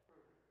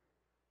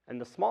 And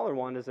the smaller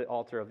one is the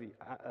altar of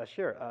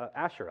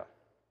Asherah.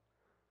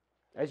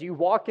 As you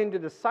walk into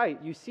the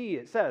site, you see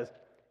it says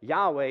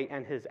Yahweh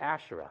and his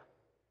Asherah.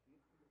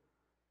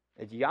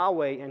 It's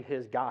Yahweh and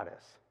his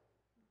goddess.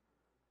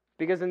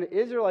 Because in the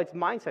Israelites'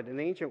 mindset, in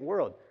the ancient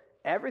world,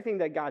 everything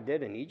that God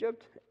did in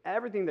Egypt,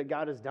 everything that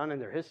God has done in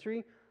their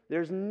history,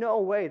 there's no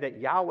way that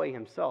Yahweh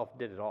himself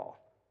did it all.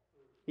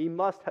 He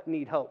must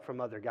need help from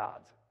other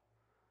gods.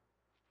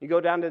 You go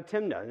down to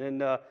Timnah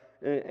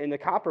in the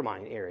copper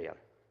mine area.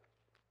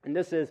 And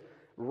this is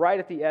right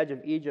at the edge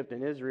of Egypt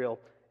and Israel.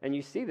 And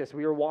you see this.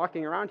 We were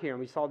walking around here and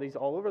we saw these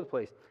all over the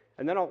place.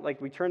 And then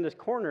we turned this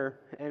corner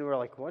and we're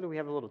like, why do we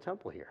have a little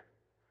temple here?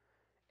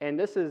 And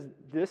this is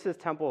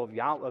temple of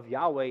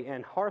Yahweh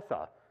and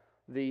Hartha,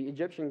 the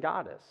Egyptian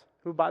goddess,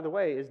 who, by the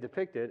way, is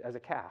depicted as a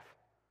calf.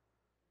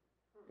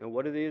 And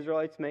what do the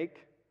Israelites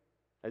make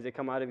as they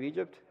come out of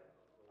Egypt?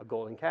 a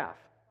golden calf.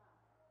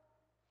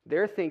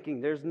 They're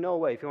thinking, there's no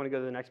way. If you want to go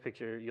to the next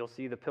picture, you'll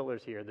see the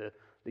pillars here,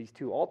 these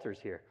two altars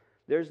here.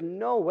 There's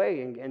no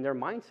way in their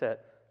mindset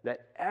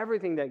that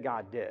everything that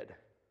God did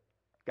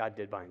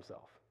by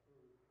himself.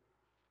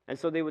 And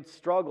so they would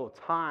struggle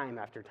time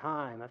after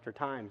time after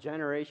time,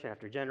 generation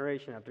after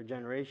generation after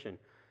generation,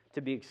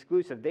 to be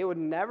exclusive. They would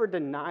never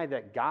deny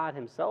that God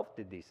himself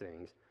did these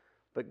things,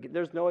 but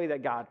there's no way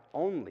that God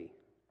only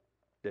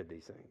did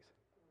these things.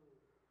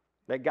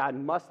 That God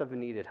must have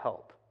needed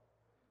help.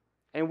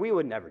 And we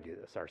would never do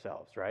this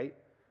ourselves, right?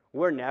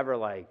 We're never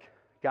like,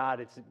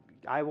 God,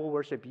 I will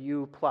worship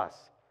you plus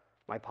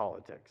my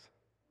politics.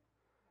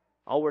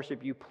 I'll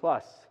worship you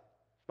plus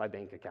my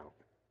bank account.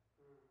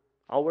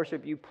 I'll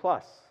worship you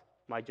plus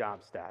my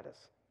job status.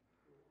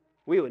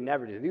 We would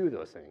never do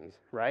those things,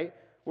 right?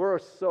 We're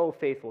so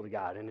faithful to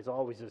God, and it's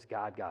always just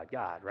God, God,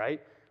 God,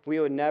 right? We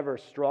would never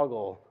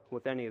struggle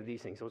with any of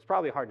these things. So it's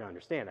probably hard to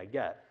understand, I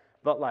get.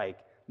 But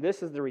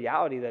this is the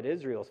reality that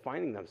Israel's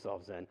finding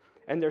themselves in.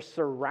 And they're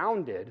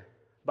surrounded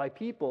by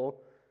people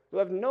who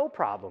have no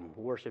problem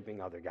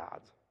worshiping other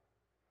gods.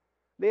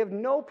 They have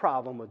no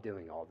problem with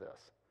doing all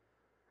this.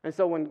 And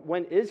so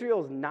when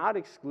Israel's not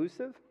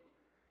exclusive,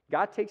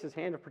 God takes his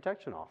hand of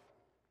protection off.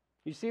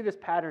 You see this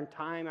pattern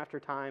time after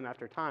time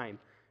after time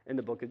in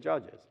the book of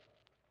Judges.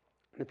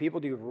 The people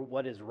do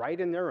what is right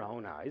in their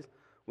own eyes,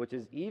 which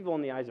is evil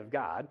in the eyes of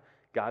God.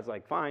 God's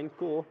like, fine,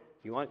 cool.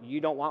 You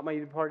don't want my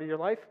part of your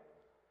life?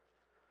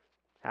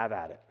 Have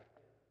at it.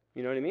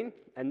 You know what I mean?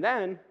 And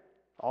then,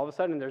 all of a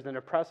sudden, there's an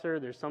oppressor,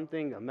 there's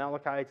something,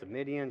 Amalekites,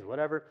 Midians,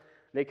 whatever.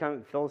 They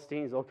come,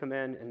 Philistines, they'll come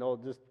in and they'll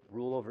just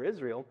rule over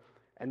Israel.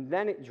 And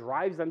then it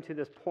drives them to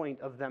this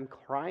point of them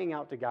crying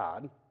out to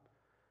God.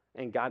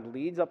 And God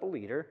leads up a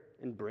leader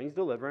and brings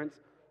deliverance.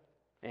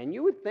 And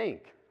you would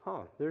think,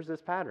 there's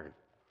this pattern.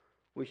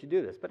 We should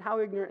do this. But how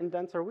ignorant and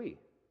dense are we?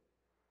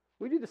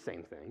 We do the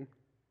same thing.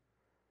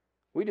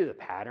 We do the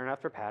pattern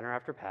after pattern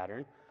after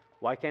pattern.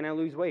 Why can't I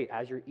lose weight?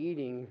 As you're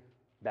eating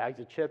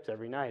bags of chips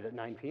every night at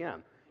 9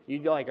 p.m.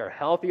 You are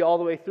healthy all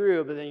the way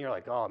through, but then you're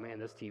like, oh man,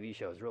 this TV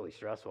show is really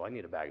stressful. I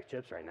need a bag of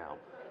chips right now.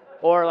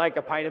 Or like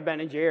a pint of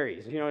Ben &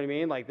 Jerry's. You know what I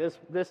mean? Like this,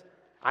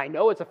 I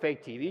know it's a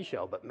fake TV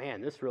show, but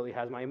man, this really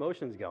has my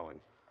emotions going.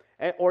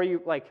 Or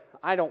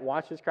I don't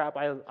watch this crap.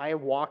 I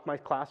walk my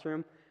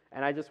classroom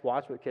and I just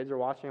watch what kids are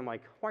watching. I'm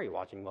like, why are you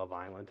watching Love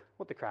Island?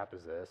 What the crap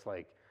is this?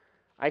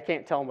 I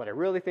can't tell them what I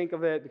really think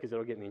of it because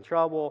it'll get me in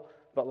trouble.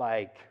 But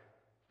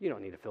you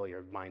don't need to fill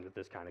your mind with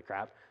this kind of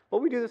crap.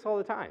 But we do this all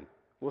the time.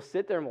 We'll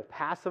sit there and we'll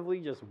passively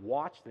just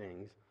watch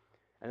things,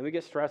 and then we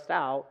get stressed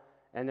out,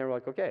 and then we're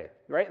like, okay,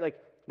 right?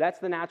 That's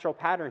the natural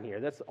pattern here.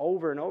 That's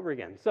over and over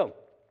again. So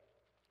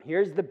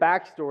here's the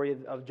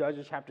backstory of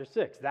Judges chapter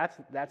 6.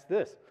 That's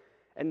this.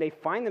 And they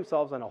find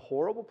themselves in a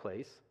horrible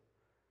place,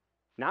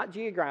 not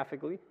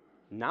geographically,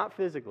 not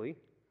physically,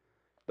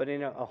 but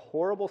in a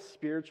horrible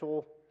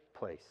spiritual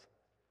place.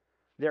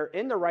 They're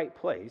in the right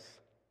place,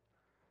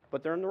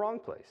 but they're in the wrong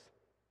place.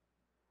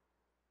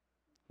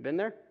 Been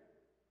there?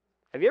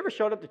 Have you ever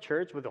showed up to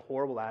church with a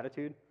horrible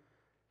attitude?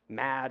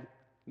 Mad?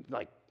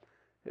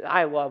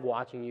 I love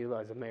watching you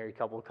as a married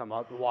couple come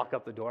up and walk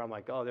up the door. I'm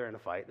like, oh, they're in a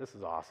fight. This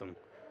is awesome.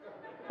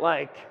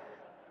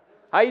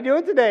 How you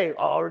doing today?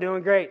 Oh, we're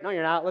doing great. No,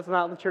 you're not. Let's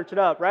not church it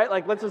up, right?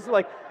 Let's just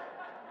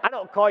I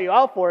don't call you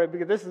out for it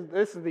because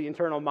this is the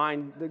internal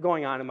mind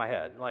going on in my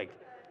head.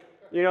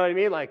 You know what I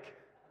mean?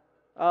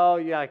 Oh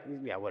yeah,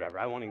 whatever.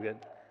 I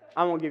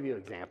won't give you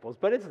examples,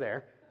 but it's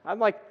there. I'm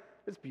like,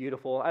 it's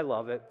beautiful. I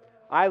love it.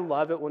 I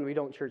love it when we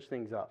don't church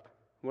things up.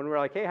 When we're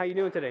like, hey, how you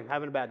doing today? I'm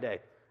having a bad day.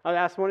 I'll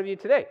ask one of you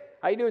today,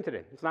 how you doing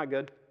today? It's not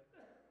good.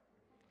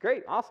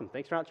 Great, awesome.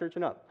 Thanks for not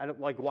churching up. I don't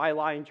why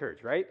lie in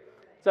church, right?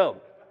 So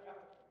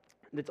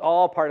it's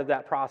all part of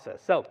that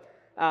process. So,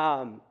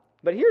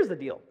 but here's the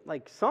deal.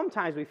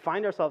 Sometimes we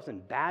find ourselves in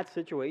bad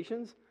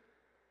situations,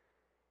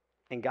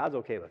 and God's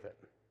okay with it.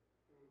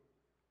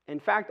 In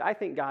fact, I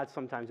think God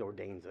sometimes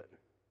ordains it.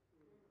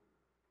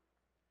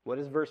 What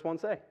does verse 1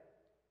 say?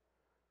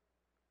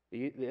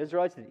 The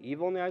Israelites did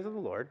evil in the eyes of the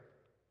Lord,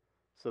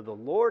 so the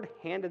Lord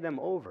handed them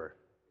over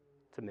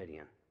to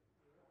Midian.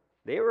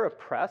 They were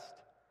oppressed,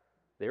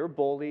 they were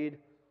bullied,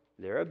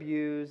 they're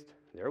abused,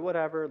 they're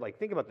whatever.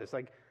 Think about this.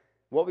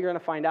 What we're going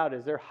to find out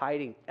is they're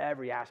hiding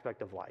every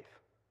aspect of life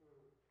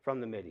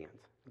from the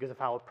Midians because of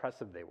how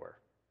oppressive they were.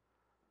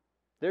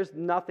 There's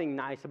nothing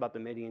nice about the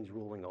Midians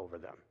ruling over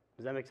them.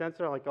 Does that make sense?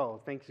 They're like,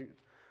 oh, thanks.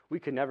 We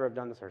could never have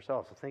done this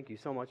ourselves, so thank you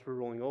so much for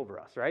ruling over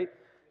us, right?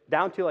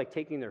 Down to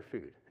taking their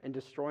food and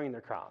destroying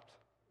their crops.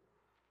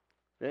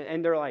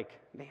 And they're like,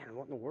 man,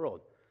 what in the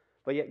world?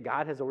 But yet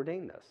God has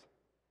ordained this.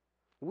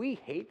 We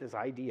hate this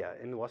idea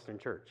in the Western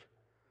church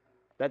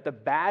that the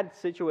bad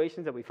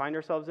situations that we find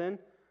ourselves in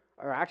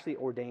are actually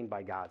ordained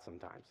by God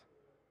sometimes.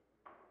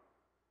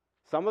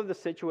 Some of the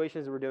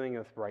situations we're dealing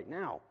with right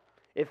now,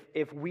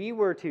 if we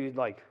were to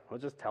we'll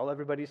just tell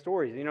everybody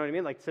stories, you know what I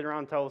mean? Sit around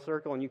and tell a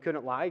circle and you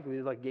couldn't lie,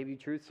 we gave you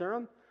truth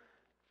serum,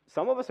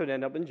 some of us would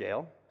end up in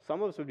jail.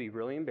 Some of us would be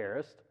really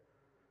embarrassed.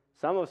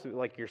 Some of us,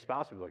 your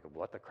spouse would be like,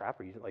 what the crap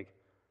are you,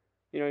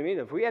 You know what I mean?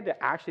 If we had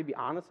to actually be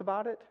honest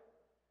about it,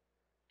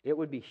 it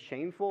would be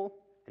shameful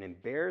and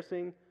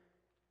embarrassing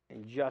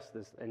and just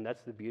this, and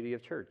that's the beauty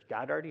of church.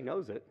 God already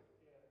knows it.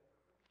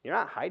 You're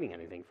not hiding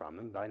anything from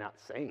him by not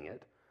saying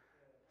it.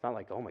 It's not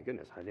like, oh my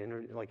goodness, I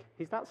didn't, like,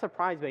 he's not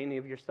surprised by any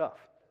of your stuff.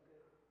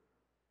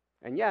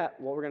 And yet,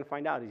 what we're going to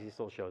find out is he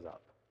still shows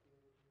up,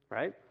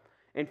 right?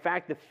 In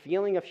fact, the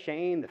feeling of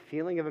shame, the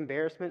feeling of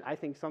embarrassment, I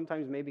think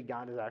sometimes maybe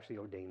God has actually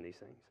ordained these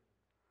things.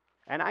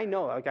 And I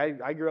know, like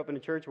I grew up in a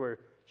church where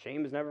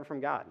shame is never from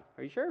God.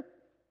 Are you sure?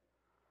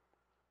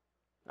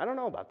 I don't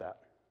know about that.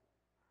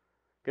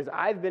 Because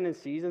I've been in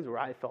seasons where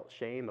I felt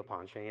shame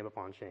upon shame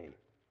upon shame.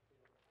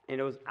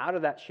 And it was out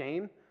of that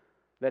shame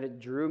that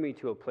it drew me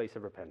to a place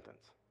of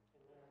repentance.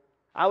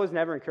 I was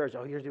never encouraged,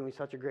 oh, you're doing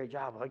such a great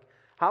job. Like,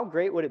 how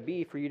great would it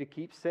be for you to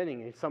keep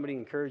sinning and somebody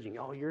encouraging,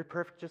 oh, you're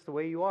perfect just the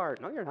way you are.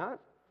 No, you're not.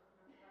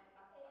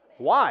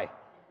 Why?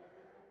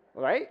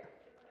 Right?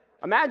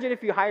 Imagine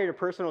if you hired a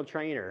personal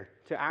trainer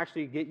to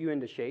actually get you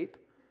into shape,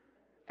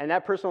 and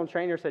that personal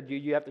trainer said,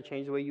 dude, you have to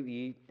change the way you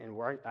eat and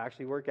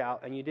actually work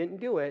out, and you didn't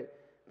do it,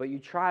 but you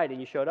tried and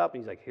you showed up,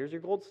 and he's like, here's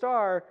your gold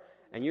star,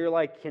 and you're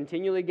like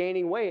continually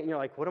gaining weight, and you're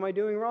like, what am I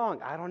doing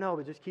wrong? I don't know,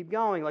 but just keep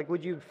going. Like,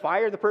 would you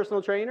fire the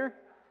personal trainer?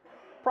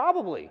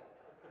 Probably.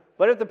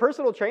 But if the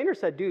personal trainer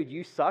said, dude,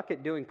 you suck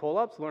at doing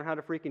pull-ups, learn how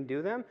to freaking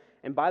do them,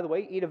 and by the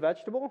way, eat a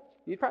vegetable,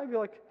 you'd probably be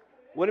like,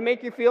 would it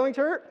make your feelings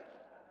hurt?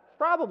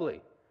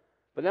 Probably.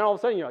 But then all of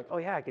a sudden you're like, oh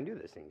yeah, I can do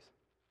these things.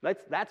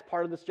 That's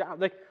part of this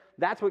job. Like,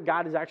 that's what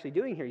God is actually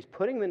doing here. He's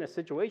putting them in a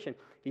situation.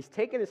 He's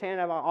taking his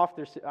hand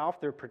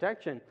off their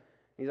protection.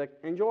 He's like,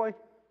 enjoy.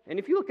 And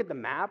if you look at the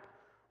map,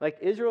 like,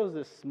 Israel is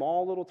this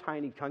small little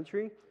tiny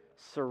country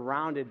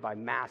surrounded by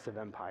massive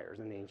empires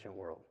in the ancient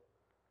world.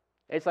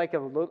 It's like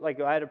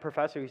I had a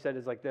professor who said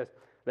it's like this,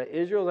 that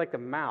Israel is like the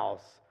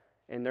mouse,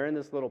 and they're in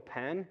this little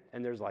pen,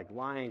 and there's like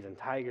lions and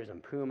tigers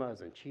and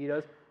pumas and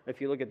cheetahs. If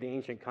you look at the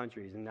ancient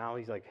countries, and now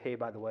he's like, hey,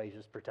 by the way,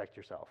 just protect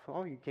yourself.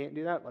 Oh, you can't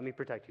do that? Let me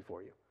protect you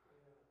for you.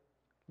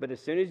 But as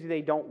soon as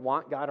they don't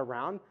want God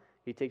around,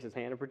 he takes his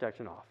hand of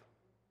protection off.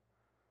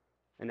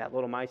 And that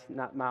little mouse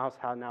now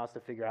has to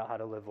figure out how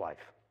to live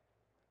life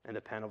in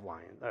a pen of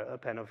a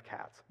pen of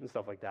cats and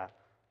stuff like that.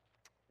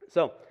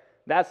 So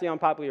that's the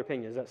unpopular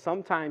opinion, is that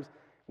sometimes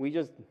we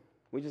just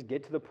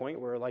get to the point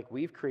where, like,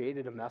 we've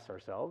created a mess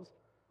ourselves,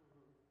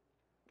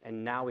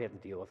 and now we have to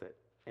deal with it.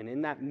 And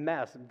in that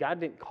mess, God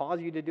didn't cause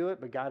you to do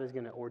it, but God is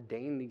going to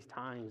ordain these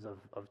times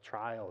of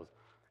trials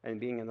and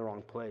being in the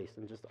wrong place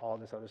and just all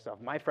this other stuff.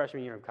 My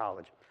freshman year of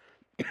college,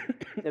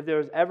 if there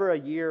was ever a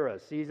year or a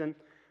season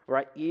where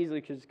I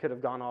easily could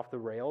have gone off the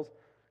rails,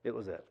 it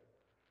was it.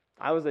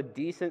 I was a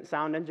decent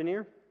sound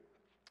engineer,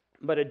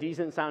 but a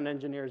decent sound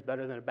engineer is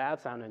better than a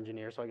bad sound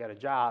engineer, so I got a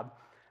job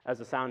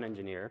as a sound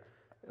engineer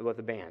with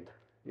a band.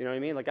 You know what I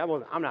mean? Like,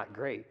 I'm not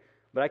great,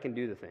 but I can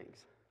do the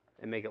things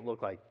and make it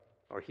look like,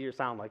 or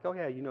sound like, oh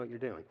yeah, you know what you're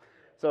doing.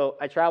 So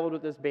I traveled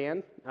with this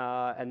band,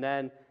 and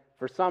then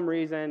for some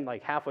reason,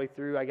 like halfway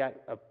through, I got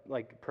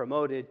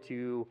promoted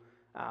to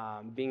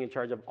being in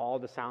charge of all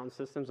the sound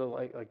systems of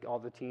like all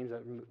the teams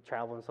that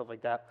travel and stuff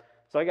like that.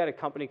 So I got a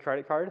company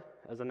credit card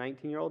as a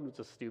 19-year-old. It's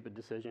a stupid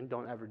decision.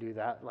 Don't ever do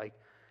that.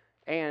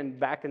 And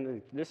back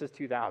this is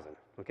 2000,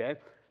 okay?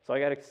 So I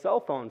got a cell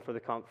phone for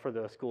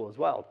the school as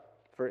well,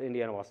 for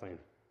Indiana Wesleyan.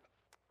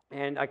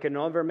 And I could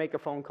never make a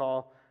phone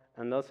call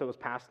unless it was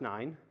past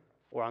 9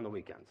 or on the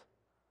weekends.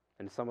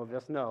 And some of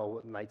us know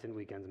what nights and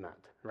weekends meant,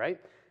 right?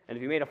 And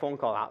if you made a phone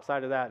call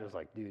outside of that, it was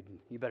like, dude,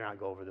 you better not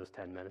go over those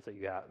 10 minutes that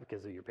you got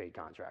because of your paid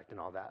contract and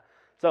all that.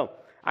 So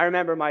I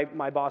remember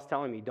my boss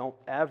telling me, don't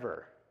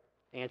ever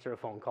answer a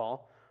phone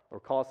call or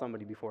call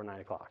somebody before 9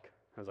 o'clock.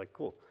 I was like,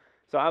 cool.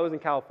 So I was in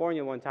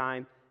California one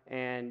time,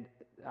 and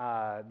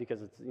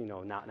because it's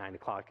not 9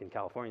 o'clock in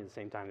California, the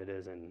same time it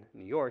is in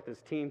New York, this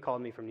team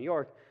called me from New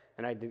York,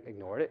 and I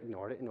ignored it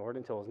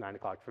until it was 9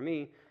 o'clock for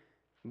me.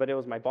 But it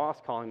was my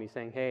boss calling me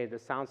saying, hey, the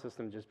sound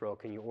system just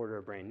broke. Can you order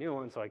a brand new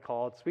one? So I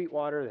called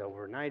Sweetwater. They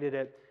overnighted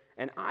it.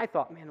 And I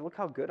thought, man, look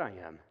how good I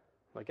am.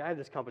 Like, I have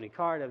this company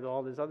card. I have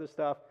all this other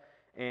stuff.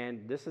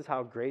 And this is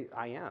how great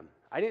I am.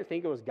 I didn't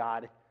think it was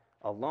God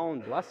alone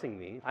blessing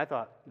me. I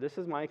thought, this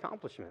is my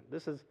accomplishment.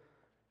 This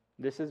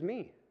is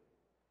me.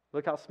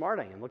 Look how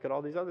smart I am. Look at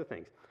all these other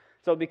things.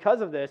 So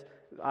because of this,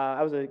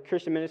 I was a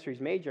Christian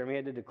ministries major, and we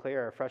had to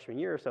declare our freshman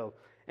year or so.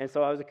 And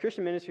so I was a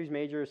Christian ministries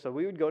major, so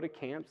we would go to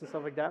camps and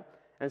stuff like that.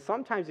 And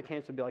sometimes the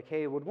camps would be like,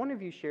 hey, would one of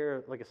you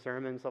share like a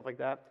sermon and stuff like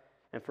that?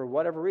 And for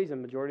whatever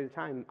reason, majority of the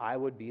time, I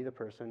would be the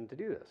person to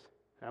do this.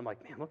 And I'm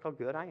like, man, look how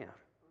good I am.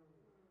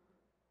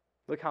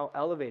 Look how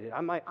elevated.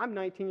 I'm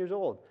 19 years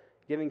old,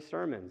 giving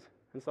sermons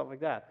and stuff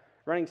like that.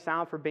 Running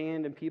sound for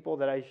band and people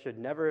that I should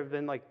never have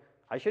been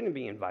I shouldn't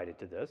be invited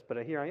to this,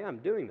 but here I am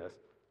doing this.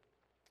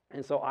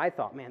 And so I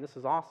thought, man, this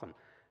is awesome.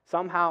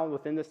 Somehow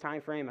within this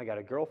time frame, I got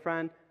a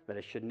girlfriend that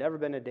I should never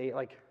been a date,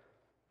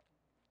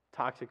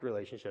 toxic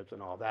relationships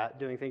and all that,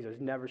 doing things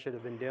I never should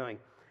have been doing.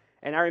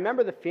 And I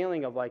remember the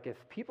feeling of if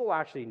people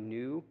actually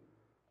knew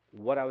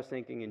what I was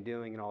thinking and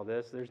doing and all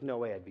this, there's no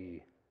way I'd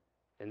be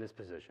in this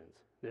positions.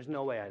 There's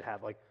no way I'd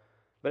have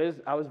But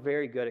I was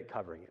very good at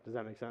covering it. Does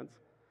that make sense?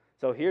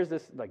 So here's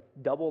this like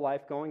double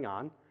life going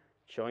on,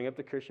 showing up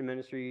to Christian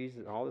ministries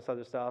and all this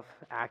other stuff,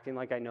 acting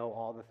like I know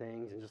all the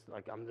things, and just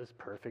like I'm this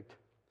perfect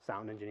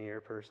sound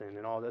engineer person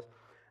and all this.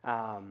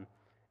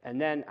 And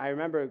then I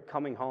remember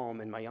coming home,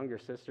 and my younger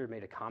sister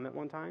made a comment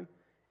one time,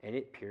 and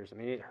it pierced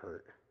me. It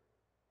hurt.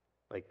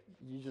 Like,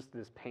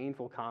 this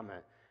painful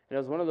comment. And it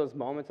was one of those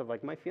moments of,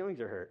 like, my feelings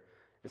are hurt.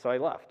 And so I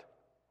left.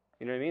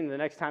 You know what I mean? The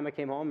next time I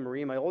came home,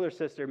 Marie, my older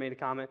sister, made a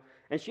comment,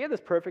 and she had this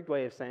perfect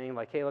way of saying,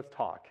 like, hey, let's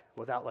talk,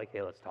 without, like,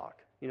 hey, let's talk.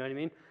 You know what I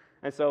mean?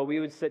 And so we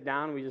would sit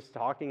down, we just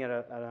talking at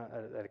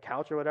a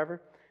couch or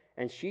whatever,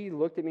 and she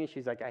looked at me, and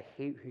she's like, I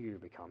hate who you're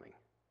becoming.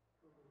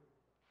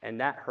 And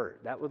that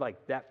hurt.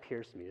 That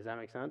pierced me. Does that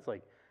make sense?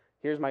 Like,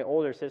 here's my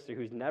older sister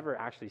who's never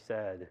actually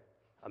said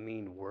a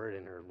mean word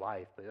in her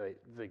life, but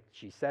like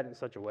she said it in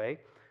such a way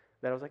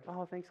that I was like,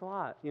 oh, thanks a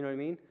lot. You know what I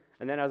mean?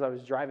 And then as I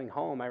was driving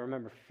home, I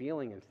remember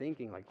feeling and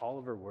thinking like all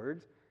of her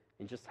words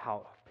and just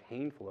how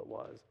painful it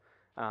was.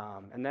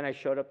 And then I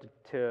showed up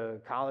to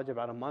college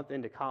about a month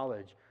into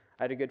college.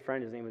 I had a good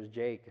friend. His name was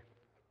Jake.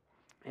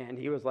 And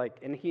he was like,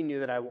 and he knew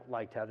that I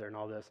liked Heather and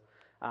all this.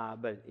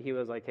 But he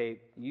was like, hey,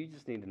 you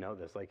just need to know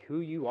this. Like,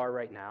 who you are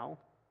right now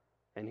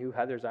and who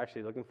Heather's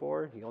actually looking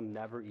for, you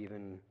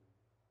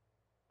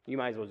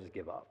might as well just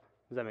give up.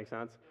 Does that make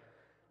sense?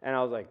 And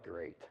I was like,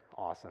 great,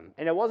 awesome.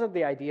 And it wasn't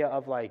the idea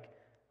of like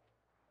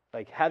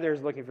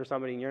Heather's looking for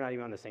somebody and you're not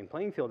even on the same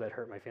playing field that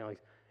hurt my feelings.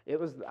 It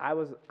was, I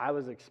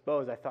was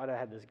exposed. I thought I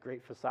had this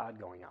great facade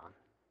going on.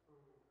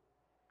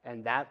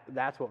 And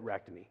that's what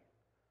wrecked me.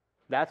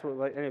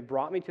 And it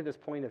brought me to this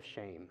point of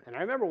shame. And I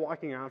remember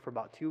walking around for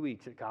about 2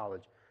 weeks at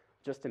college,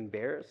 just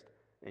embarrassed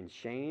and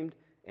shamed.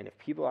 And if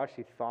people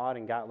actually thought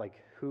and got like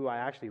who I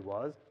actually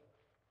was,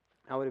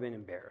 I would have been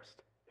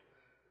embarrassed.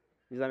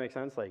 Does that make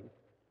sense?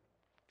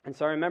 And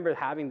so I remember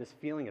having this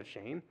feeling of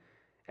shame.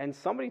 And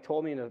somebody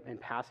told me in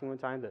passing one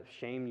time that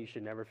shame you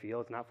should never feel.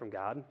 It's not from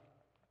God.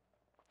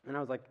 And I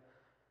was like,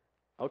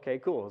 okay,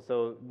 cool.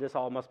 So this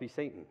all must be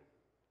Satan.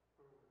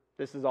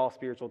 This is all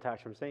spiritual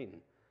attacks from Satan.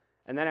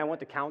 And then I went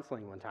to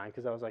counseling one time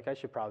because I was like, I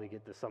should probably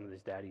get some of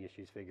these daddy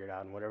issues figured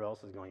out and whatever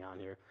else is going on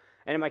here.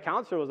 And my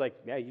counselor was like,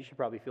 yeah, you should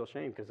probably feel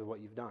shame because of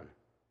what you've done.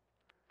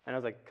 And I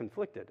was like,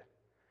 conflicted.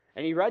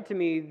 And he read to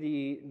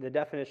me the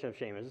definition of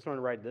shame. I just want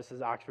to write, this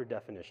is Oxford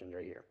definition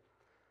right here.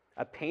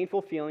 A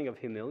painful feeling of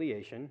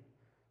humiliation,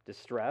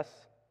 distress,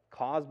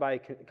 caused by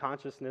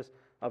consciousness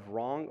of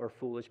wrong or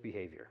foolish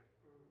behavior.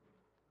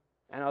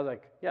 And I was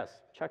like, yes,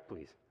 check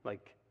please.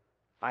 Like,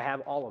 I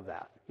have all of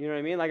that. You know what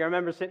I mean? Like, I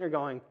remember sitting there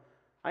going,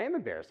 I am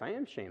embarrassed. I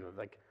am ashamed of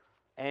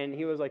and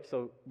he was like,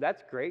 so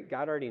that's great.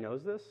 God already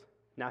knows this.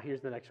 Now here's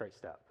the next right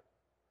step.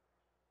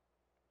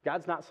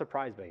 God's not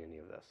surprised by any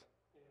of this.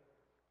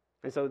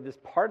 And so this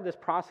part of this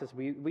process,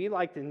 we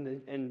liked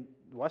in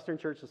Western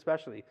church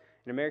especially,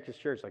 in America's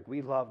church, like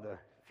we love the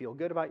feel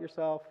good about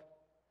yourself.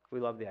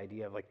 We love the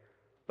idea of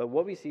but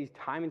what we see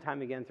time and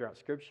time again throughout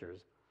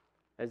scriptures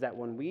is that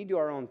when we do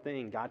our own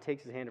thing, God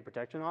takes his hand of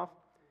protection off.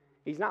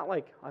 He's not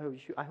like,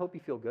 I hope you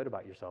feel good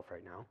about yourself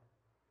right now.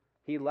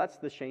 He lets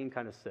the shame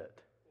kind of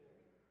sit.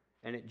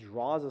 And it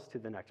draws us to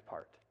the next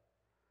part.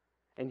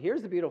 And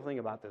here's the beautiful thing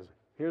about this.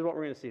 Here's what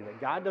we're going to see.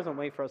 That God doesn't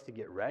wait for us to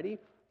get ready.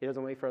 He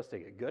doesn't wait for us to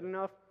get good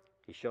enough.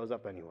 He shows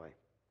up anyway.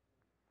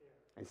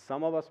 And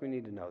some of us, we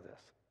need to know this.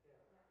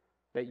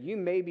 That you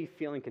may be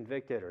feeling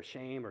convicted or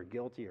shame or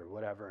guilty or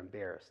whatever,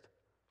 embarrassed.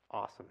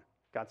 Awesome.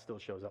 God still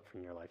shows up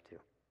from your life too.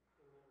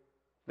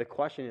 The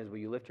question is, will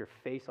you lift your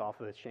face off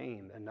of the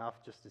shame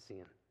enough just to see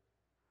him?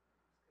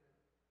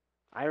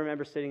 I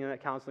remember sitting in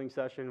that counseling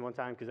session one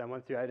time because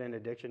I had an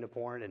addiction to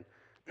porn,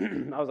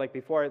 and I was like,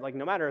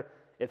 no matter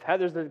if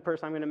Heather's the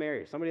person I'm going to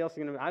marry, somebody else is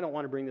going to, I don't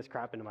want to bring this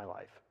crap into my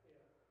life.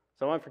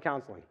 So I went for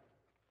counseling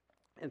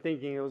and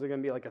thinking it was going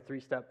to be like a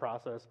 3-step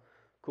process.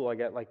 Cool, I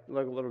get like a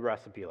little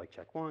recipe, like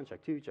check 1,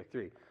 check 2, check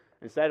 3.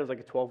 Instead, it was like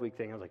a 12-week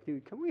thing. I was like,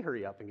 dude, can we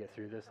hurry up and get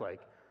through this? Like,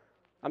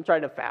 I'm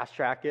trying to fast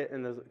track it,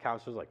 and the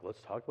counselor's like,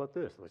 let's talk about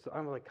this.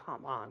 I'm like,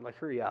 come on, like,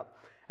 hurry up.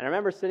 And I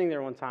remember sitting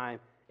there one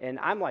time, and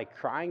I'm like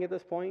crying at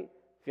this point,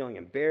 feeling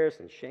embarrassed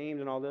and shamed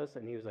and all this,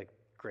 and he was like,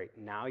 great,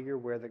 now you're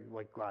where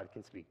God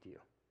can speak to you.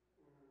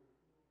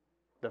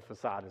 The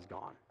facade is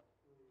gone.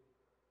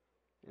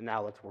 And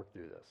now let's work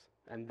through this.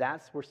 And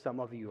that's where some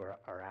of you are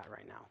at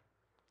right now.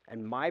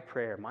 And my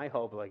prayer, my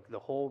hope, like the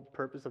whole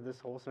purpose of this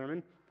whole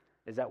sermon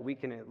is that we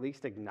can at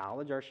least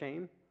acknowledge our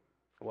shame,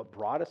 what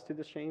brought us to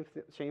the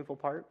shameful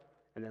part,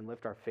 and then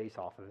lift our face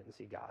off of it and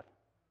see God.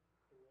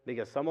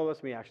 Because some of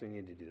us may actually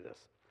need to do this.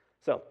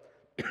 So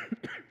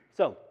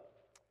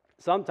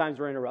sometimes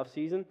we're in a rough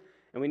season,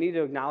 and we need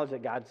to acknowledge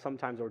that God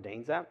sometimes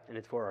ordains that, and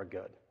it's for our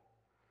good.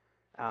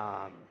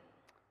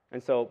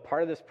 And so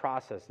part of this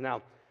process.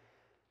 Now,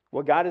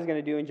 what God is going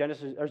to do in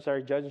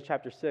Judges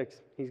chapter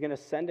 6, he's going to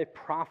send a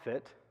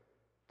prophet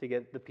to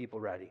get the people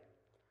ready.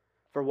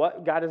 For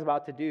what God is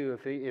about to do,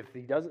 if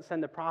he doesn't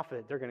send the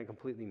prophet, they're going to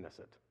completely miss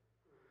it.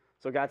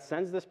 So God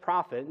sends this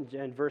prophet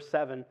in verse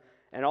 7,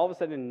 and all of a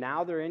sudden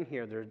now they're in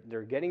here,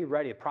 they're getting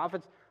ready.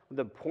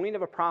 The point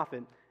of a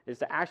prophet is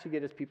to actually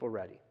get his people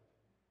ready.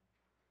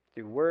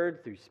 through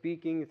word, through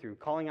speaking, through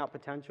calling out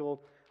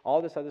potential,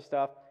 all this other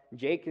stuff.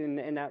 Jake,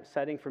 in that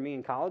setting for me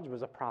in college,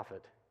 was a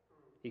prophet.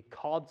 He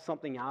called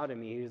something out of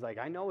me. He was like,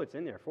 I know it's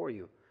in there for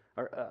you,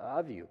 or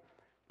of you,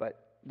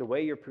 but the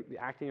way you're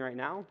acting right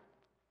now,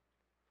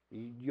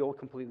 you'll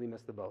completely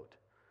miss the boat.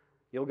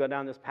 You'll go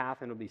down this path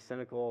and it'll be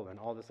cynical and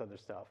all this other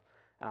stuff.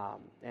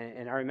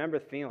 And I remember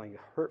feeling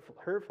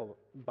hurtful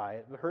by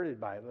it, hurted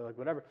by it, like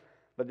whatever.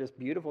 But this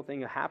beautiful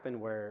thing happened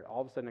where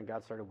all of a sudden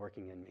God started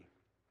working in me.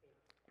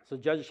 So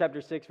Judges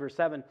chapter 6, verse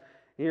 7,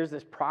 here's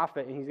this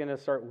prophet, and he's going to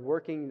start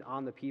working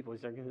on the people.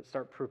 He's going to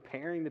start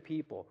preparing the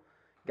people.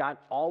 God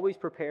always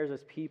prepares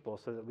his people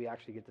so that we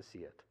actually get to see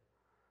it.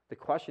 The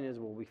question is,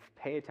 will we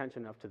pay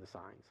attention enough to the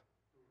signs?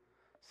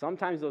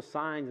 Sometimes those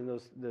signs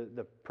and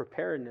the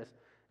preparedness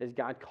is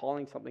God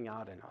calling something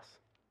out in us.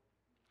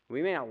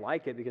 We may not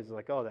like it because it's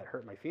like, oh, that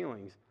hurt my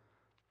feelings.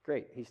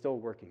 Great, he's still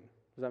working.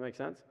 Does that make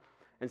sense?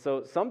 And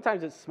so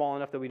sometimes it's small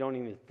enough that we don't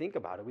even think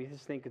about it. We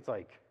just think it's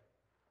like,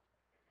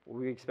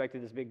 we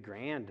expected this big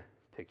grand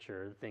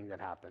picture thing that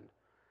happened.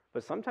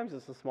 But sometimes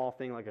it's a small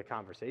thing like a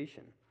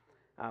conversation.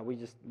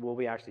 Will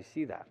we actually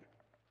see that?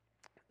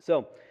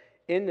 So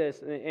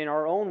in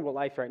our own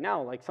life right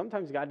now, like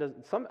sometimes God does,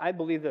 I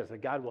believe this,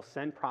 that God will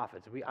send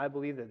prophets. I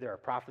believe that there are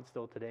prophets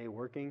still today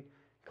working,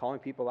 calling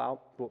people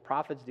out. What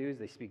prophets do is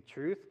they speak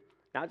truth,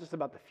 not just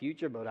about the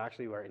future, but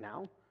actually right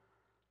now.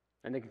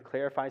 And they can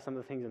clarify some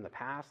of the things in the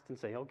past and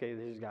say, okay,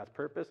 this is God's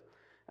purpose.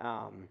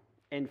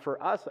 And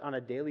for us on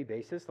a daily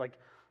basis, like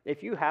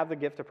if you have the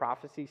gift of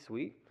prophecy,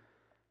 sweet.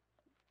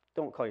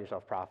 Don't call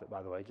yourself prophet,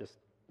 by the way. Just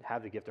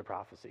have the gift of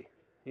prophecy.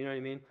 You know what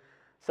I mean?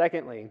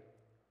 Secondly,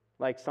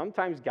 like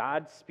sometimes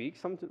God speaks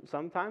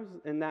sometimes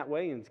in that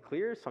way and it's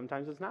clear,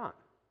 sometimes it's not.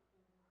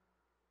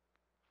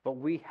 But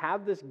we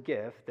have this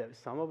gift that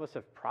some of us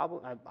have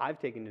probably, I've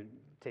taken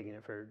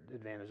it for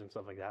advantage and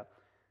stuff like that.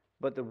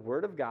 But the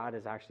Word of God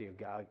is actually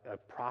a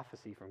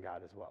prophecy from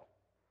God as well.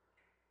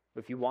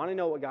 If you want to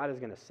know what God is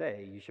going to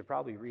say, you should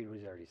probably read what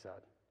He's already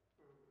said.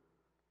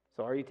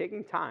 So are you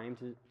taking time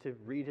to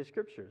read His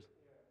Scriptures?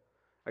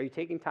 Are you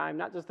taking time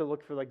not just to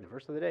look for like the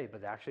verse of the day,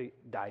 but to actually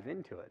dive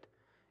into it?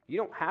 You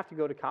don't have to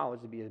go to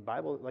college to be a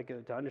Bible,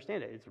 to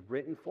understand it. It's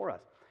written for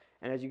us.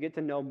 And as you get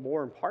to know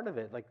more and part of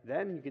it, like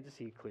then you get to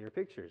see clear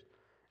pictures.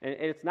 And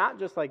it's not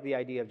just like the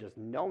idea of just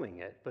knowing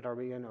it, but are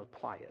we going to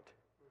apply it?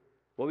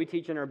 What we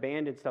teach in our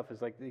band and stuff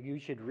is like you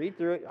should read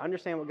through it,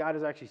 understand what God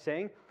is actually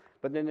saying,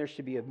 but then there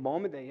should be a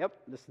moment that, yep,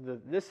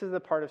 this is the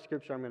part of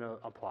Scripture I'm going to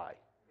apply,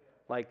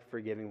 like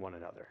forgiving one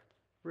another.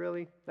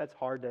 Really? That's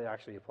hard to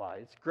actually apply.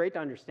 It's great to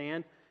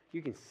understand.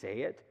 You can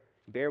say it,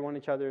 bear one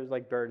each other's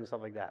like burden and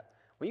stuff like that.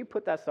 When you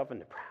put that stuff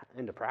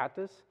into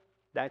practice,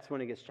 that's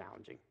when it gets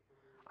challenging.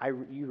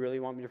 You really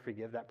want me to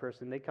forgive that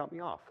person? They cut me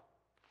off.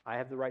 I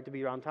have the right to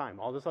be on time.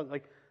 All this,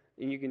 and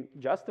you can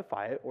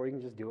justify it, or you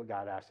can just do what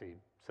God actually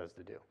says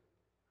to do.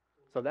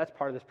 So that's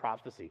part of this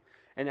prophecy.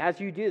 And as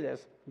you do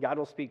this, God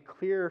will speak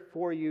clear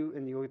for you,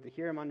 and you'll get to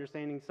hear Him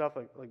understanding stuff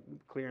like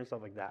clear and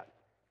stuff like that.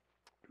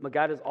 But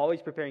God is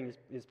always preparing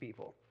His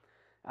people.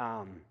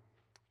 Sorry.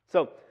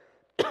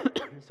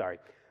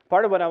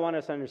 Part of what I want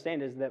us to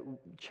understand is that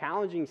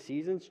challenging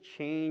seasons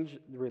change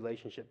the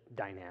relationship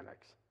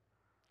dynamics.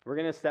 We're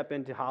going to step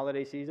into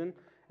holiday season,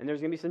 and there's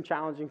going to be some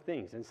challenging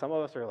things. And some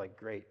of us are like,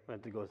 great, we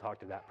have to go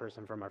talk to that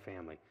person from our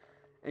family.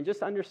 And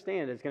just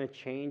understand it's going to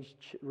change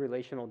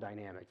relational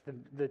dynamics.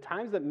 The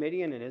times that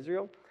Midian and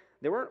Israel,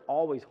 they weren't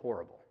always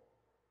horrible.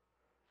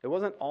 It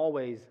wasn't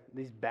always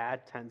these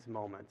bad, tense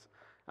moments.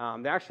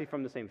 They're actually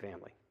from the same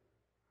family.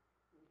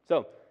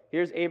 So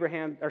here's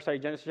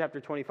Genesis chapter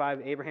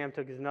 25. Abraham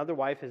took his another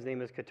wife. His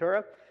name is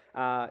Keturah.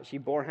 She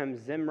bore him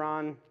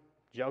Zimran,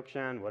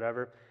 Jokshan,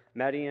 whatever,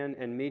 Median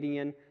and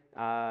Midian,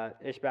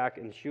 Ishbak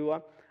and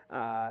Shua.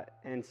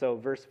 And so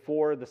verse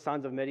 4, the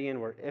sons of Midian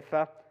were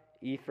Ipha,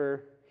 Epher,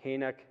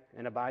 Hanok,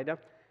 and Abidah.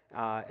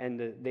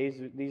 And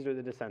these are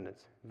the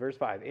descendants. Verse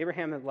 5,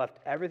 Abraham had left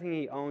everything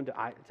he owned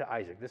to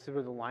Isaac. This is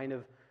where the line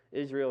of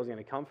Israel is going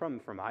to come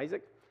from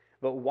Isaac.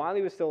 But while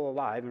he was still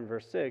alive, in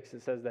verse 6,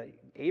 it says that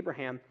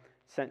Abraham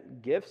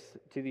sent gifts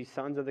to these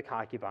sons of the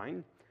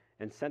concubine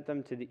and sent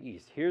them to the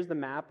east. Here's the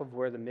map of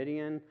where the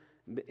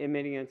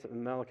Midianites,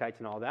 Amalekites,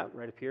 and all that,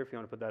 right up here, if you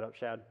want to put that up,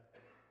 Shad.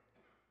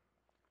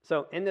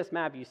 So in this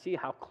map, you see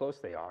how close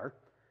they are,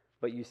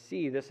 but you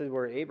see this is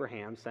where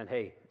Abraham sent,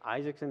 hey,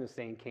 Isaac's going to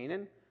stay in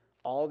Canaan.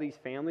 All these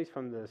families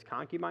from this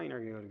concubine are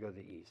going to go to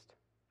the east.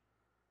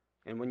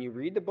 And when you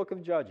read the book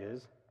of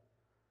Judges,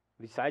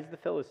 besides the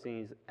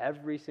Philistines,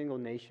 every single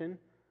nation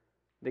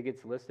that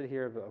gets listed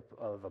here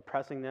of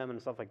oppressing them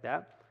and stuff like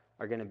that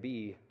are going to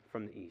be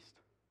from the east.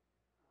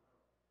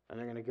 And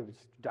they're going to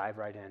just dive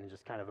right in and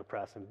just kind of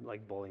oppress and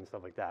like bully and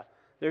stuff like that.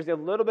 There's a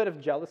little bit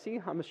of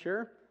jealousy, I'm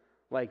sure.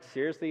 Like,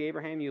 seriously,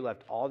 Abraham, you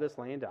left all this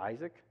land to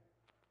Isaac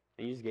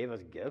and you just gave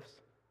us gifts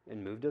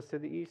and moved us to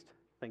the east?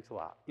 Thanks a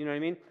lot. You know what I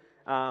mean?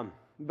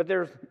 But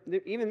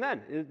even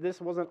then,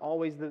 this wasn't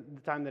always the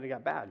time that it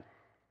got bad.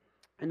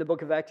 In the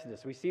book of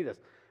Exodus, we see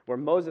this, where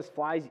Moses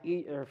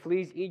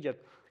flees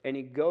Egypt and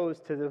he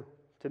goes to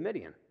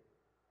Midian.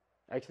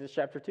 Exodus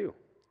chapter 2.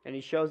 And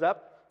he shows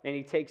up and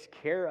he takes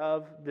care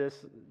of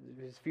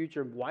his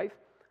future wife,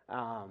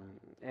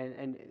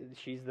 and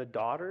she's the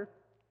daughter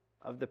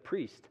of the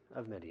priest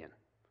of Midian.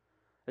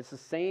 It's the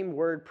same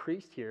word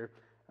priest here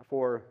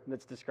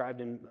that's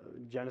described in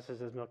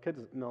Genesis as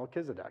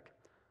Melchizedek,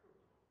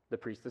 the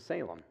priest of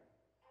Salem.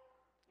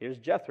 Here's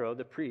Jethro,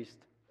 the priest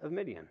of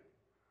Midian,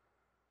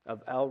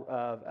 of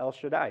El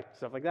Shaddai,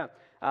 stuff like that.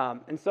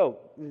 And so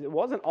it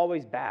wasn't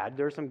always bad.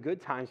 There were some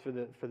good times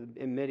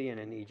in Midian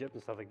and Egypt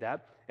and stuff like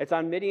that. It's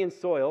on Midian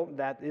soil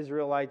that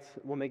Israelites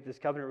will make this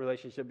covenant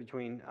relationship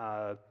between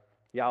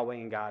Yahweh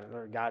and God,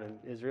 or God and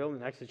Israel.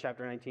 In Exodus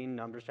chapter 19,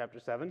 Numbers chapter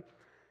 7.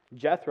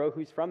 Jethro,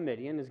 who's from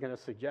Midian, is going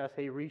to suggest,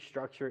 hey,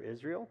 restructure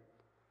Israel.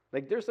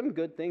 Like, there's some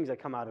good things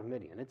that come out of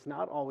Midian. It's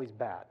not always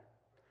bad.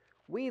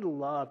 We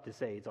love to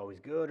say it's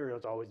always good or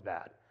it's always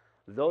bad.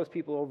 Those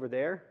people over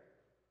there,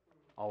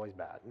 always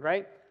bad,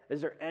 right? Is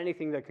there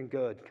anything that can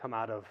good come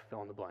out of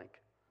fill in the blank?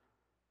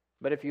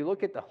 But if you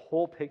look at the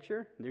whole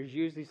picture, there's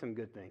usually some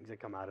good things that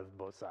come out of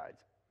both sides.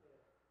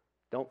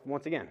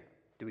 Once again,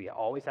 do we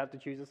always have to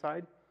choose a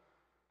side?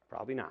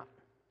 Probably not,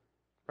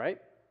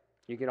 right?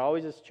 You can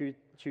always just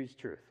choose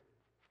truth.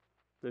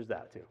 There's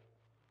that too.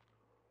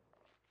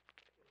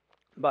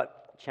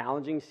 But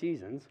challenging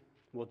seasons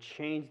will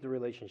change the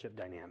relationship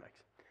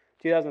dynamics.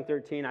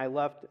 2013, I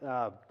left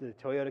the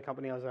Toyota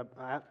company I was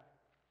at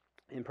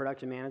in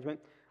production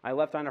management. I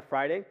left on a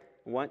Friday,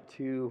 went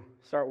to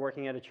start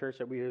working at a church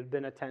that we had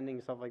been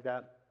attending, stuff like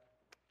that.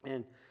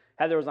 And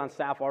Heather was on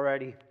staff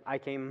already. I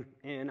came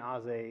in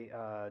as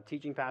a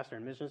teaching pastor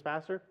and missions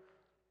pastor.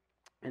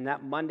 And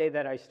that Monday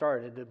that I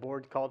started, the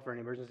board called for an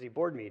emergency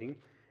board meeting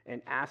and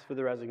asked for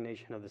the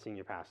resignation of the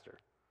senior pastor.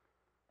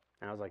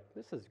 And I was like,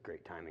 this is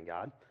great timing,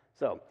 God.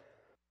 So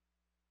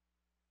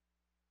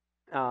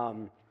I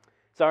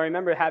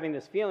remember having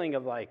this feeling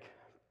of like,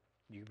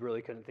 you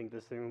really couldn't think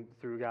this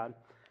through, God,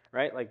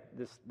 right? Like,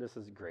 this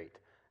is great.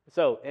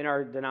 So in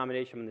our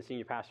denomination, when the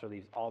senior pastor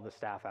leaves, all the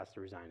staff has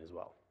to resign as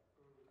well.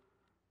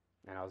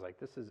 And I was like,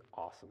 this is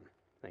awesome.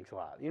 Thanks a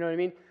lot. You know what I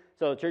mean?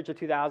 So Church of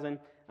 2000,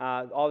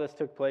 all this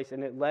took place,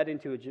 and it led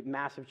into a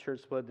massive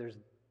church split. There's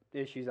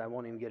issues I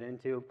won't even get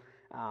into.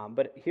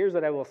 But here's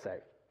what I will say.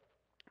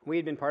 We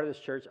had been part of this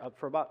church up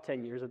for about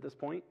 10 years at this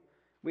point.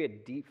 We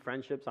had deep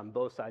friendships on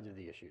both sides of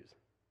the issues.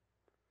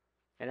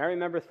 And I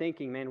remember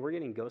thinking, man, we're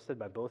getting ghosted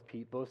by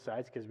both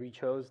sides because we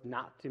chose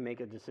not to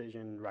make a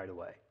decision right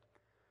away.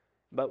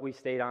 But we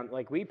stayed on,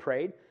 like, we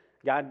prayed.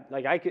 God,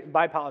 like, I could,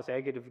 by policy,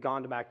 I could have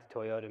gone back to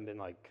Toyota and been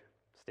like,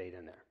 stayed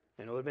in there.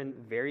 And it would have been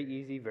very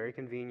easy, very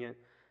convenient.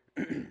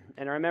 And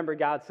I remember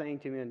God saying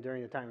to me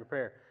during the time of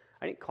prayer,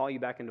 I didn't call you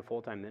back into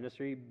full-time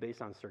ministry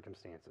based on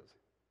circumstances.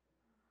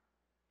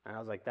 And I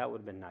was like, that would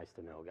have been nice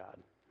to know, God.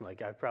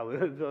 Like, I probably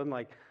would have been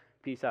like,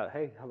 peace out.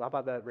 Hey, how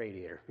about that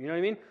radiator? You know what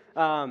I mean?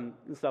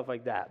 And stuff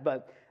like that.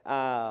 But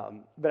I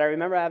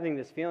remember having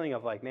this feeling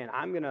of like, man,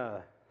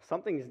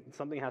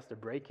 something has to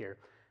break here.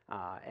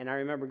 And I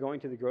remember going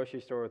to the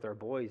grocery store with our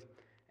boys,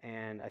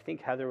 and I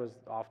think Heather was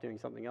off doing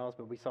something else,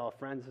 but we saw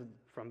friends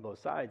from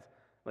both sides,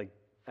 like,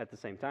 at the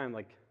same time,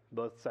 like,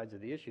 both sides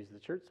of the issues, the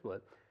church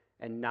split,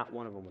 and not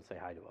one of them would say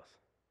hi to us.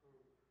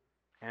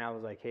 And I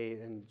was like, hey,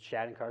 and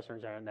Shad and Carson are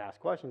trying to ask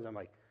questions. I'm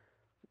like,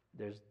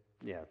 it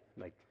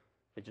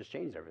just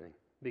changed everything.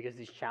 Because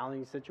these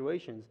challenging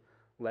situations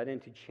led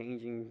into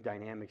changing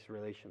dynamics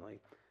relationally.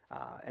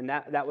 And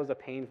that was a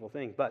painful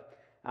thing. But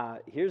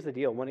here's the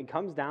deal. When it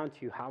comes down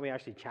to how we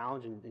actually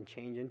challenge and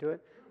change into it,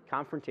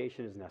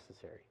 confrontation is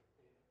necessary.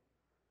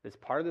 It's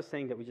part of this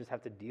thing that we just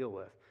have to deal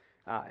with.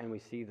 And we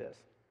see this.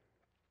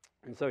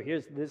 And so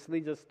this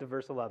leads us to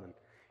verse 11.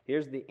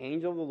 Here's the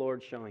angel of the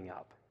Lord showing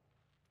up,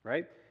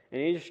 right?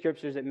 In any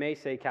scriptures, it may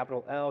say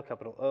capital L,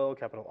 capital O,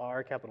 capital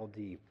R, capital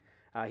D.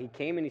 He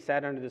came and he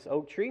sat under this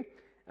oak tree.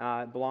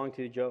 It belonged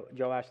to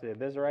Joash the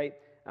Abizarite,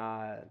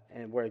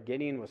 and where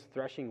Gideon was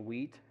threshing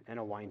wheat in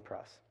a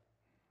winepress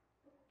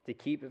to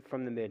keep it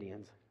from the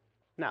Midians.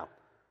 Now,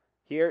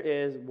 here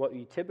is what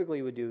you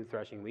typically would do with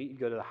threshing wheat. You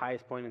go to the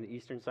highest point on the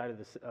eastern side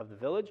of the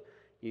village.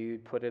 You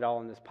put it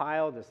all in this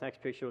pile. This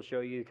next picture will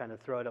show you kind of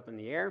throw it up in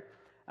the air,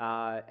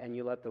 and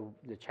you let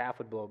the chaff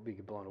be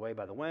blown away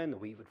by the wind. The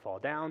wheat would fall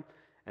down.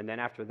 And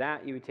then after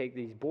that, you would take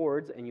these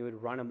boards and you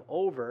would run them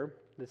over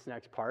this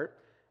next part,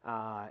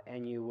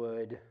 and you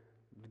would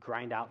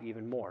grind out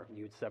even more.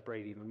 You would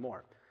separate even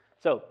more.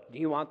 So, do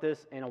you want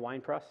this in a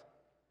wine press?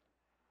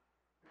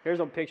 Here's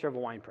a picture of a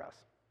wine press.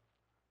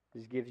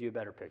 This gives you a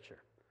better picture.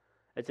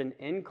 It's an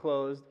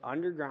enclosed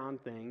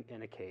underground thing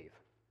in a cave.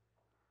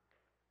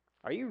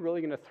 Are you really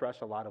going to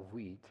thresh a lot of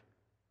wheat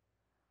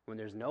when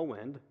there's no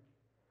wind?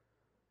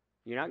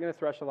 You're not going to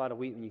thresh a lot of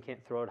wheat when you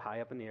can't throw it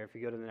high up in the air. If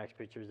you go to the next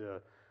pictures,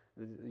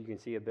 you can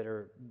see a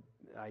better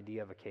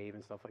idea of a cave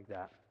and stuff like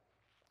that.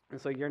 And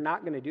so you're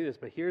not going to do this,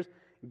 but here's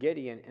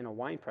Gideon in a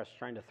wine press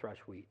trying to thresh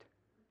wheat.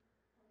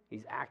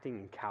 He's acting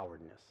in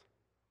cowardness.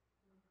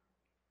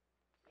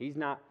 He's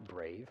not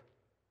brave.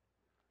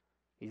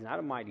 He's not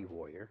a mighty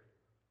warrior.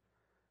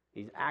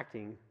 He's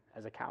acting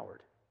as a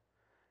coward.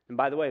 And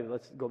by the way,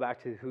 let's go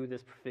back to who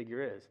this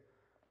figure is.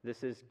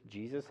 This is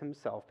Jesus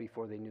himself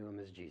before they knew him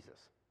as Jesus.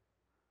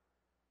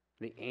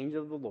 The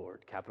angel of the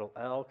Lord, capital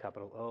L,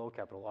 capital O,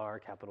 capital R,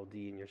 capital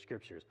D in your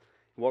scriptures.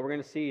 And what we're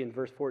going to see in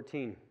verse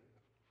 14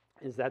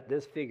 is that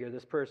this figure,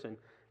 this person,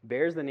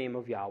 bears the name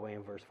of Yahweh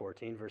in verse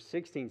 14. Verse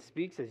 16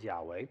 speaks as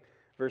Yahweh.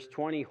 Verse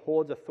 20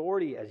 holds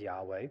authority as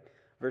Yahweh.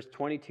 Verse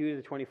 22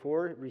 to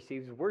 24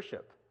 receives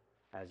worship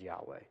as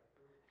Yahweh.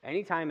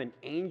 Anytime an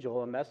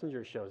angel, a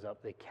messenger shows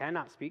up, they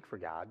cannot speak for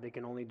God. They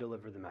can only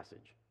deliver the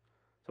message.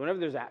 So whenever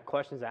there's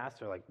questions asked,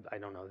 they're like, I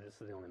don't know, this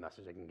is the only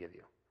message I can give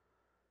you.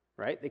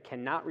 Right? They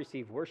cannot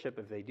receive worship.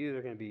 If they do,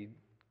 they're going to be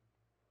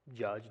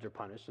judged or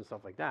punished and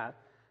stuff like that.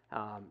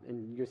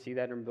 And you'll see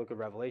that in the book of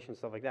Revelation,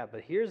 stuff like that.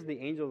 But here's the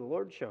angel of the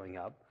Lord showing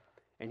up,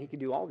 and he can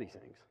do all these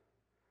things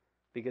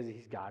because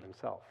he's God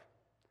himself.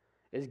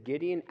 Is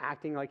Gideon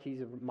acting like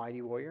he's a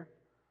mighty warrior?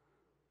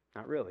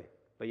 Not really.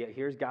 But yet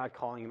here's God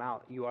calling him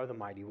out. You are the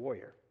mighty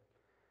warrior.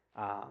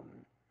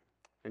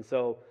 And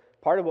so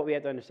part of what we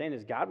have to understand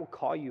is God will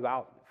call you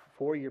out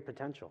for your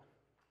potential.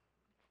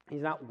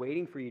 He's not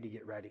waiting for you to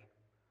get ready.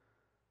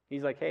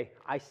 He's like, hey,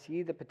 I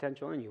see the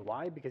potential in you.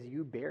 Why? Because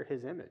you bear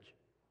his image.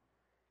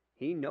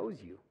 He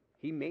knows you.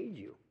 He made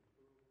you.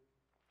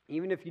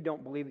 Even if you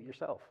don't believe it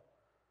yourself.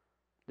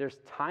 There's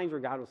times where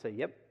God will say,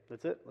 yep,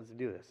 that's it. Let's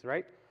do this,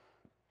 right?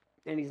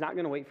 And he's not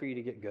going to wait for you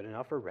to get good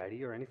enough or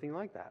ready or anything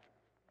like that.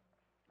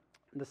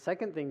 The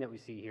second thing that we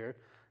see here,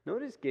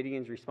 notice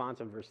Gideon's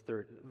response in verse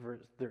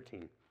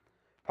 13.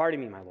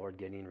 Pardon me, my Lord,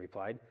 Gideon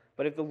replied,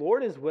 but if the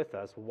Lord is with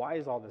us, why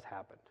has all this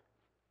happened?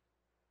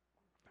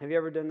 Have you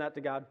ever done that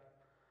to God?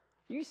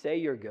 You say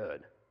you're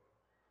good,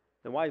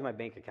 then why is my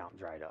bank account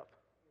dried up?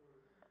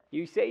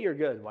 You say you're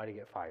good, why did I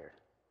get fired?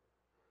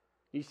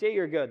 You say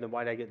you're good, then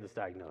why did I get this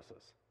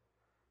diagnosis?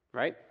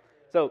 Right?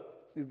 So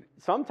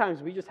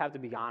sometimes we just have to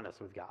be honest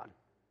with God.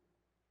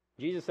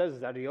 Jesus says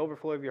that the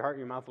overflow of your heart,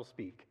 your mouth will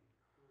speak.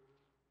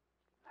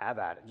 Have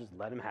at it. Just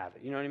let him have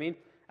it. You know what I mean?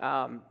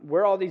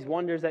 Where are all these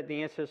wonders that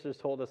the ancestors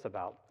told us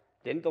about?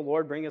 Didn't the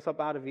Lord bring us up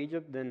out of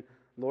Egypt? Then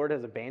the Lord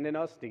has abandoned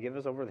us to give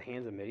us over the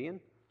hands of Midian?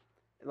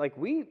 Like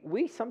we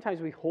sometimes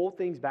we hold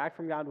things back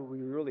from God what we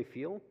really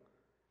feel.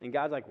 And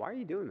God's like, why are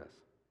you doing this?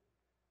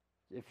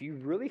 If you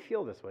really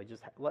feel this way,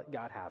 just let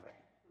God have it.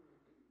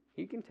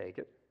 He can take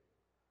it.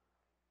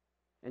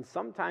 And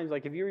sometimes,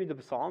 like if you read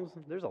the Psalms,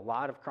 there's a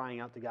lot of crying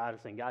out to God and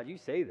saying, God, you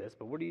say this,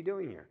 but what are you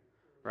doing here?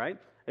 Right?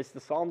 It's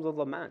the Psalms of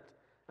lament.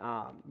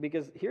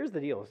 Because here's the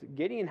deal.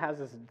 Gideon has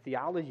this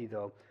theology,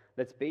 though,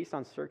 that's based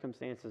on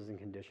circumstances and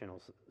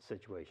conditional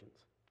situations.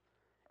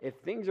 If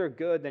things are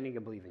good, then he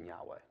can believe in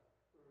Yahweh.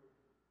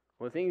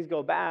 When things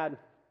go bad,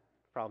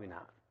 probably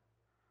not.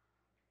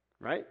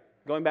 Right?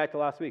 Going back to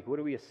last week, what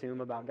do we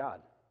assume about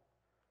God?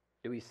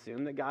 Do we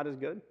assume that God is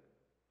good?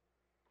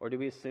 Or do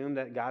we assume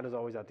that God is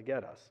always out to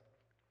get us?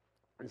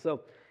 And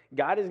so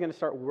God is going to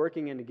start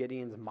working into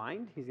Gideon's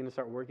mind. He's going to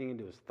start working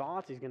into his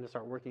thoughts. He's going to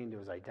start working into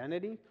his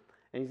identity.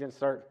 And he's going to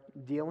start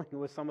dealing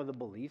with some of the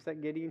beliefs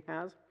that Gideon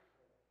has.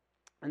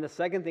 And the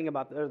second thing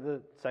about,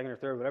 the second or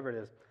third, whatever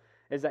it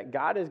is that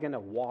God is going to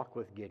walk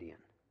with Gideon.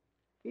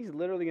 He's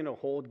literally going to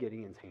hold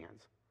Gideon's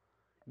hands.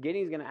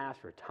 Gideon's going to ask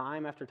for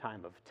time after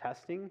time of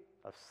testing,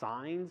 of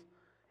signs.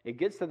 It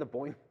gets to the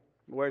point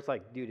where it's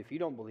like, dude, if you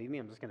don't believe me,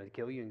 I'm just going to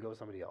kill you and go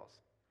somebody else.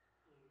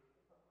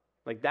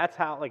 Like, that's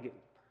how, like,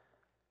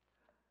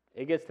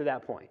 it gets to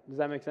that point. Does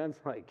that make sense?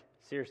 Like,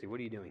 seriously, what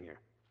are you doing here?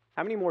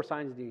 How many more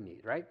signs do you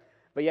need, right?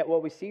 But yet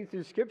what we see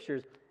through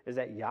scriptures is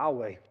that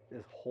Yahweh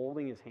is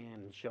holding his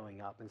hand and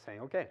showing up and saying,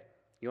 okay,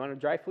 you want a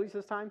dry fleece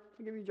this time?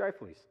 I'll give you a dry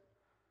fleece.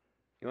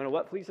 You want a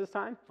wet fleece this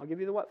time? I'll give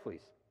you the wet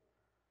fleece.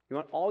 You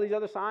want all these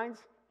other signs?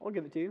 I'll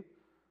give it to you.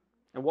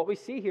 And what we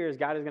see here is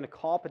God is going to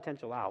call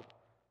potential out.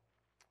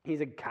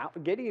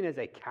 Gideon is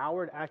a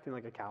coward acting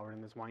like a coward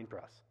in this wine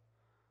press.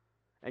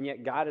 And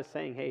yet God is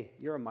saying, hey,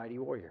 you're a mighty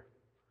warrior.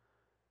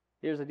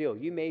 Here's the deal.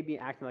 You may be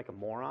acting like a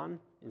moron,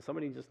 and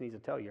somebody just needs to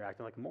tell you you're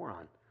acting like a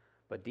moron.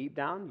 But deep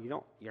down,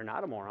 you're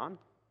not a moron.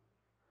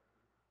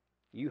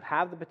 You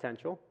have the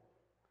potential.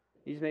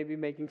 You just may be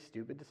making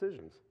stupid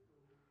decisions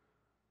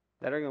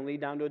that are going to lead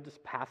down to a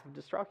path of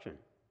destruction.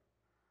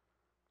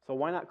 So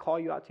why not call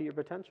you out to your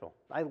potential?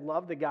 I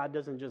love that God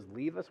doesn't just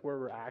leave us where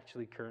we're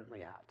actually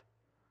currently at.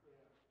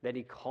 That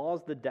he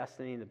calls the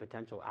destiny and the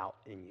potential out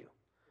in you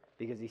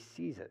because he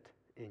sees it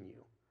in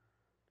you.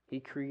 He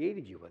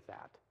created you with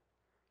that.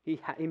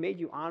 He made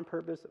you on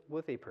purpose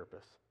with a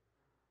purpose.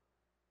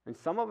 And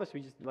some of us,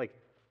 we just like,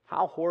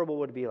 how horrible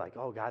would it be like,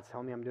 oh, God's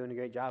telling me I'm doing a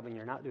great job and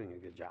you're not doing a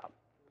good job.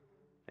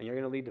 And you're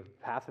going to lead to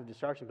a path of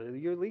destruction, but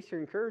at least you're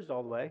encouraged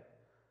all the way.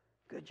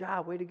 Good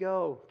job, way to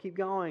go, keep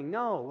going.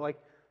 No, like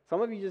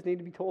some of you just need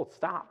to be told,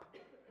 stop.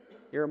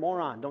 You're a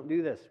moron, don't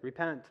do this,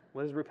 repent.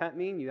 What does repent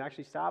mean? You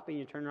actually stop and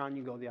you turn around and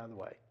you go the other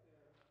way.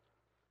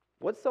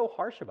 What's so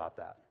harsh about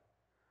that?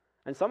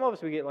 And some of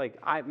us, we get like,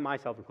 I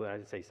myself included, I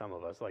just say some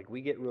of us, like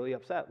we get really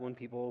upset when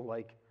people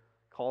like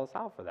call us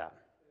out for that.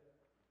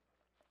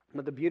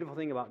 But the beautiful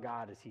thing about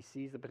God is he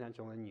sees the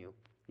potential in you.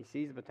 He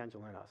sees the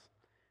potential in us,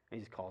 and he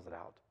just calls it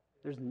out.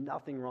 There's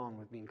nothing wrong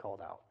with being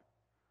called out.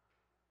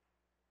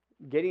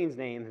 Gideon's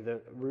name,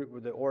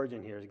 the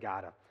origin here is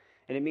Gada,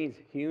 and it means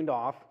hewn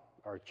off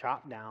or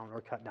chopped down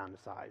or cut down to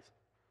size.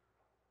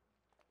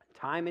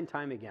 Time and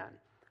time again,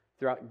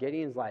 throughout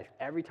Gideon's life,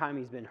 every time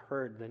he's been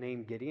heard the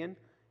name Gideon,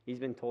 he's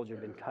been told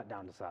you've been cut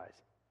down to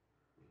size.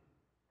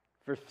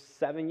 For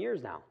 7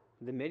 years now,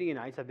 the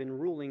Midianites have been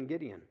ruling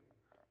Gideon.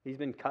 He's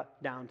been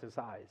cut down to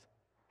size.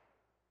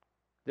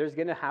 There's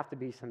going to have to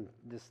be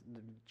this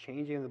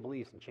changing of the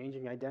beliefs and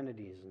changing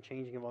identities and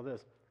changing of all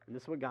this. And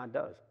this is what God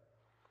does.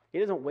 He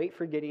doesn't wait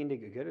for Gideon to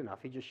get good enough.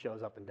 He just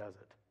shows up and does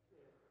it.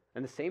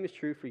 And the same is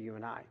true for you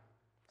and I.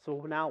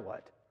 So now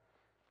what?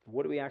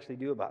 What do we actually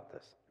do about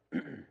this?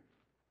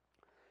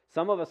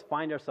 Some of us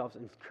find ourselves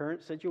in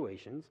current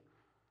situations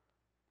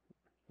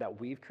that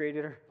we've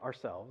created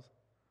ourselves,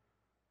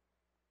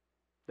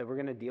 that we're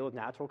going to deal with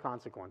natural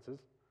consequences.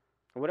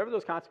 And whatever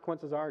those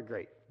consequences are,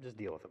 great. Just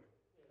deal with them.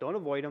 Don't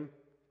avoid them.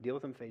 Deal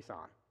with them face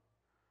on.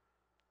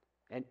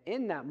 And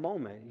in that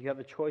moment, you have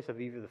a choice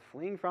of either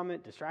fleeing from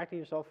it, distracting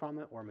yourself from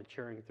it, or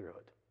maturing through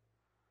it.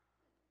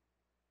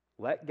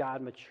 Let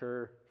God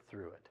mature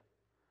through it.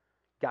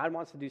 God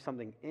wants to do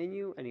something in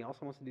you, and he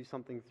also wants to do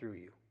something through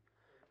you.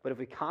 But if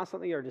we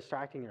constantly are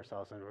distracting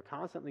ourselves, and we're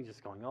constantly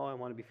just going, oh, I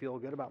want to feel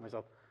good about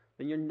myself,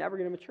 then you're never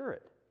going to mature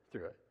it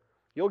through it.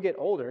 You'll get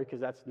older, because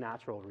that's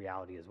natural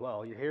reality as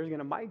well. Your hair is going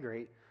to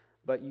migrate,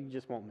 but you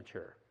just won't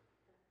mature.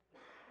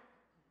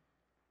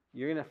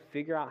 You're going to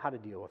figure out how to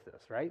deal with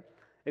this, right?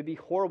 It'd be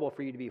horrible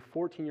for you to be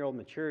 14-year-old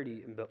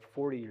maturity and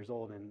 40 years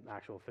old in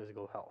actual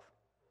physical health.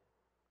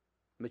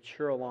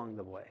 Mature along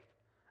the way.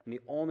 And the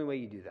only way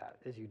you do that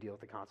is you deal with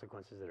the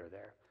consequences that are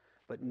there.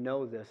 But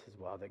know this as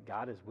well, that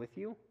God is with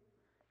you.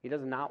 He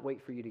does not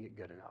wait for you to get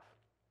good enough.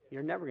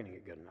 You're never going to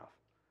get good enough.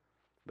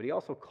 But he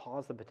also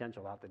calls the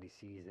potential out that he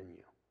sees in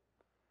you.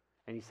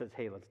 And he says,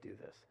 hey, let's do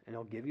this. And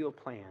he'll give you a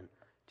plan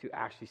to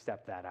actually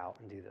step that out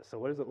and do this. So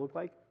what does it look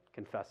like?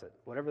 Confess it.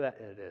 Whatever that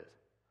it is.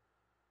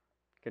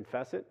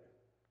 Confess it.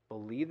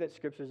 Believe that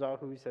scriptures are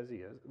who he says he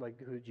is, like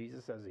who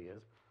Jesus says he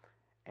is,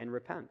 and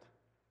repent.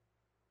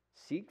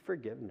 Seek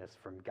forgiveness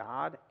from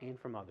God and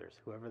from others,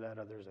 whoever that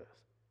others is.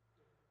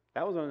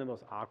 That was one of the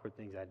most awkward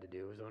things I had to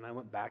do, was when I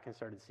went back and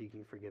started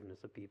seeking forgiveness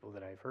of people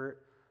that I've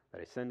hurt,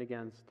 that I sinned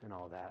against, and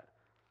all that.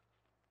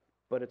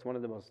 But it's one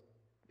of the most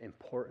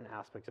important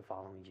aspects of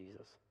following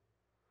Jesus.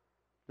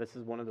 This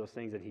is one of those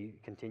things that he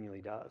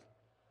continually does.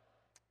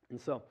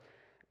 And so,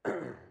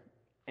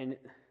 and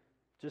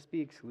just be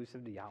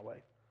exclusive to Yahweh.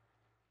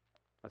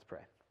 Let's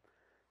pray.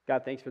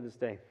 God, thanks for this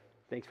day.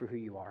 Thanks for who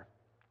you are.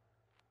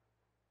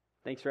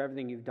 Thanks for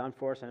everything you've done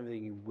for us and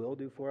everything you will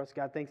do for us.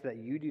 God, thanks that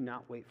you do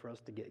not wait for us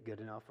to get good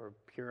enough or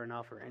pure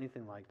enough or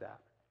anything like that.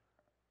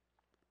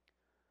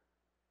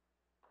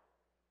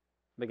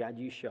 But God,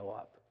 you show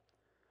up.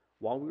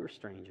 While we were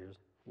strangers,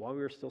 while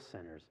we were still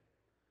sinners,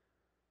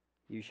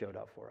 you showed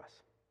up for us.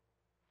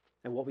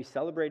 And what we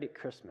celebrate at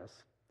Christmas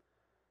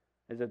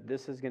is that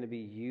this is going to be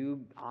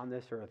you on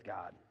this earth,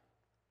 God,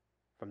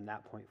 from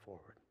that point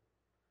forward.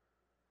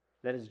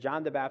 That as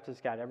John the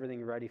Baptist got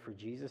everything ready for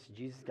Jesus,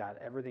 Jesus got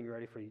everything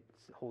ready for the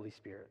Holy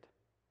Spirit.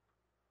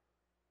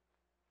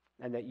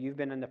 And that you've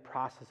been in the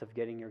process of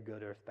getting your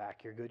good earth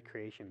back, your good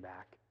creation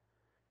back.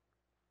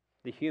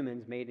 The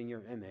humans made in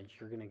your image,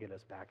 you're going to get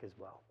us back as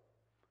well.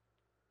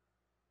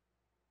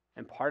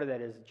 And part of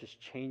that is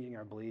just changing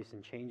our beliefs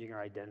and changing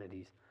our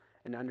identities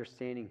and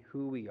understanding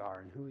who we are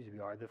and whose we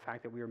are, the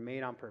fact that we were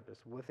made on purpose,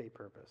 with a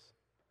purpose.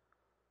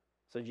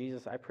 So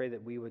Jesus, I pray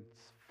that we would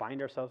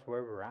find ourselves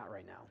where we're at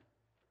right now.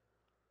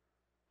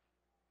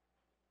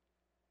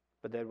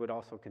 But that would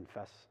also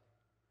confess,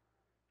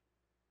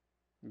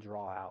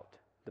 draw out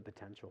the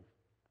potential.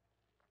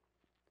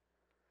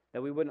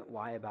 That we wouldn't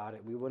lie about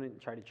it. We wouldn't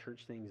try to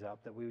church things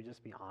up. That we would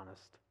just be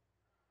honest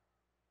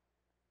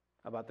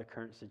about the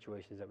current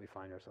situations that we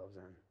find ourselves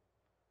in.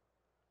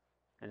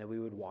 And that we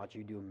would watch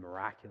you do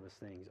miraculous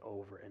things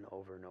over and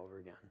over and over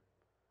again.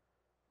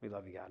 We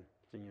love you, God.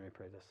 So in your name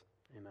we pray this.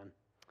 Amen.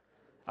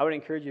 I would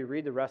encourage you to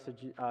read the rest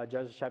of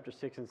Judges chapter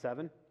 6 and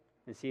 7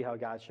 and see how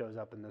God shows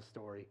up in this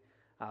story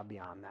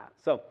beyond that.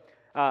 So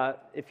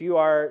if you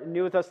are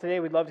new with us today,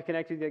 we'd love to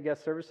connect with you at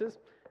guest services.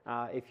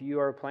 If you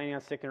are planning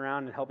on sticking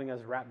around and helping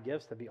us wrap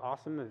gifts, that'd be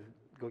awesome.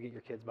 Go get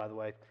your kids, by the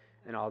way,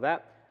 and all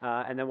that.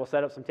 And then we'll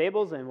set up some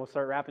tables and we'll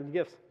start wrapping the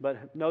gifts.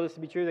 But know this to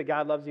be true, that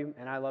God loves you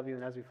and I love you.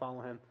 And as we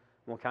follow him,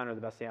 we'll encounter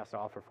the best he has to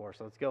offer for us.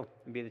 So let's go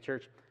and be the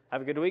church.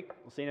 Have a good week.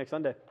 We'll see you next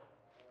Sunday.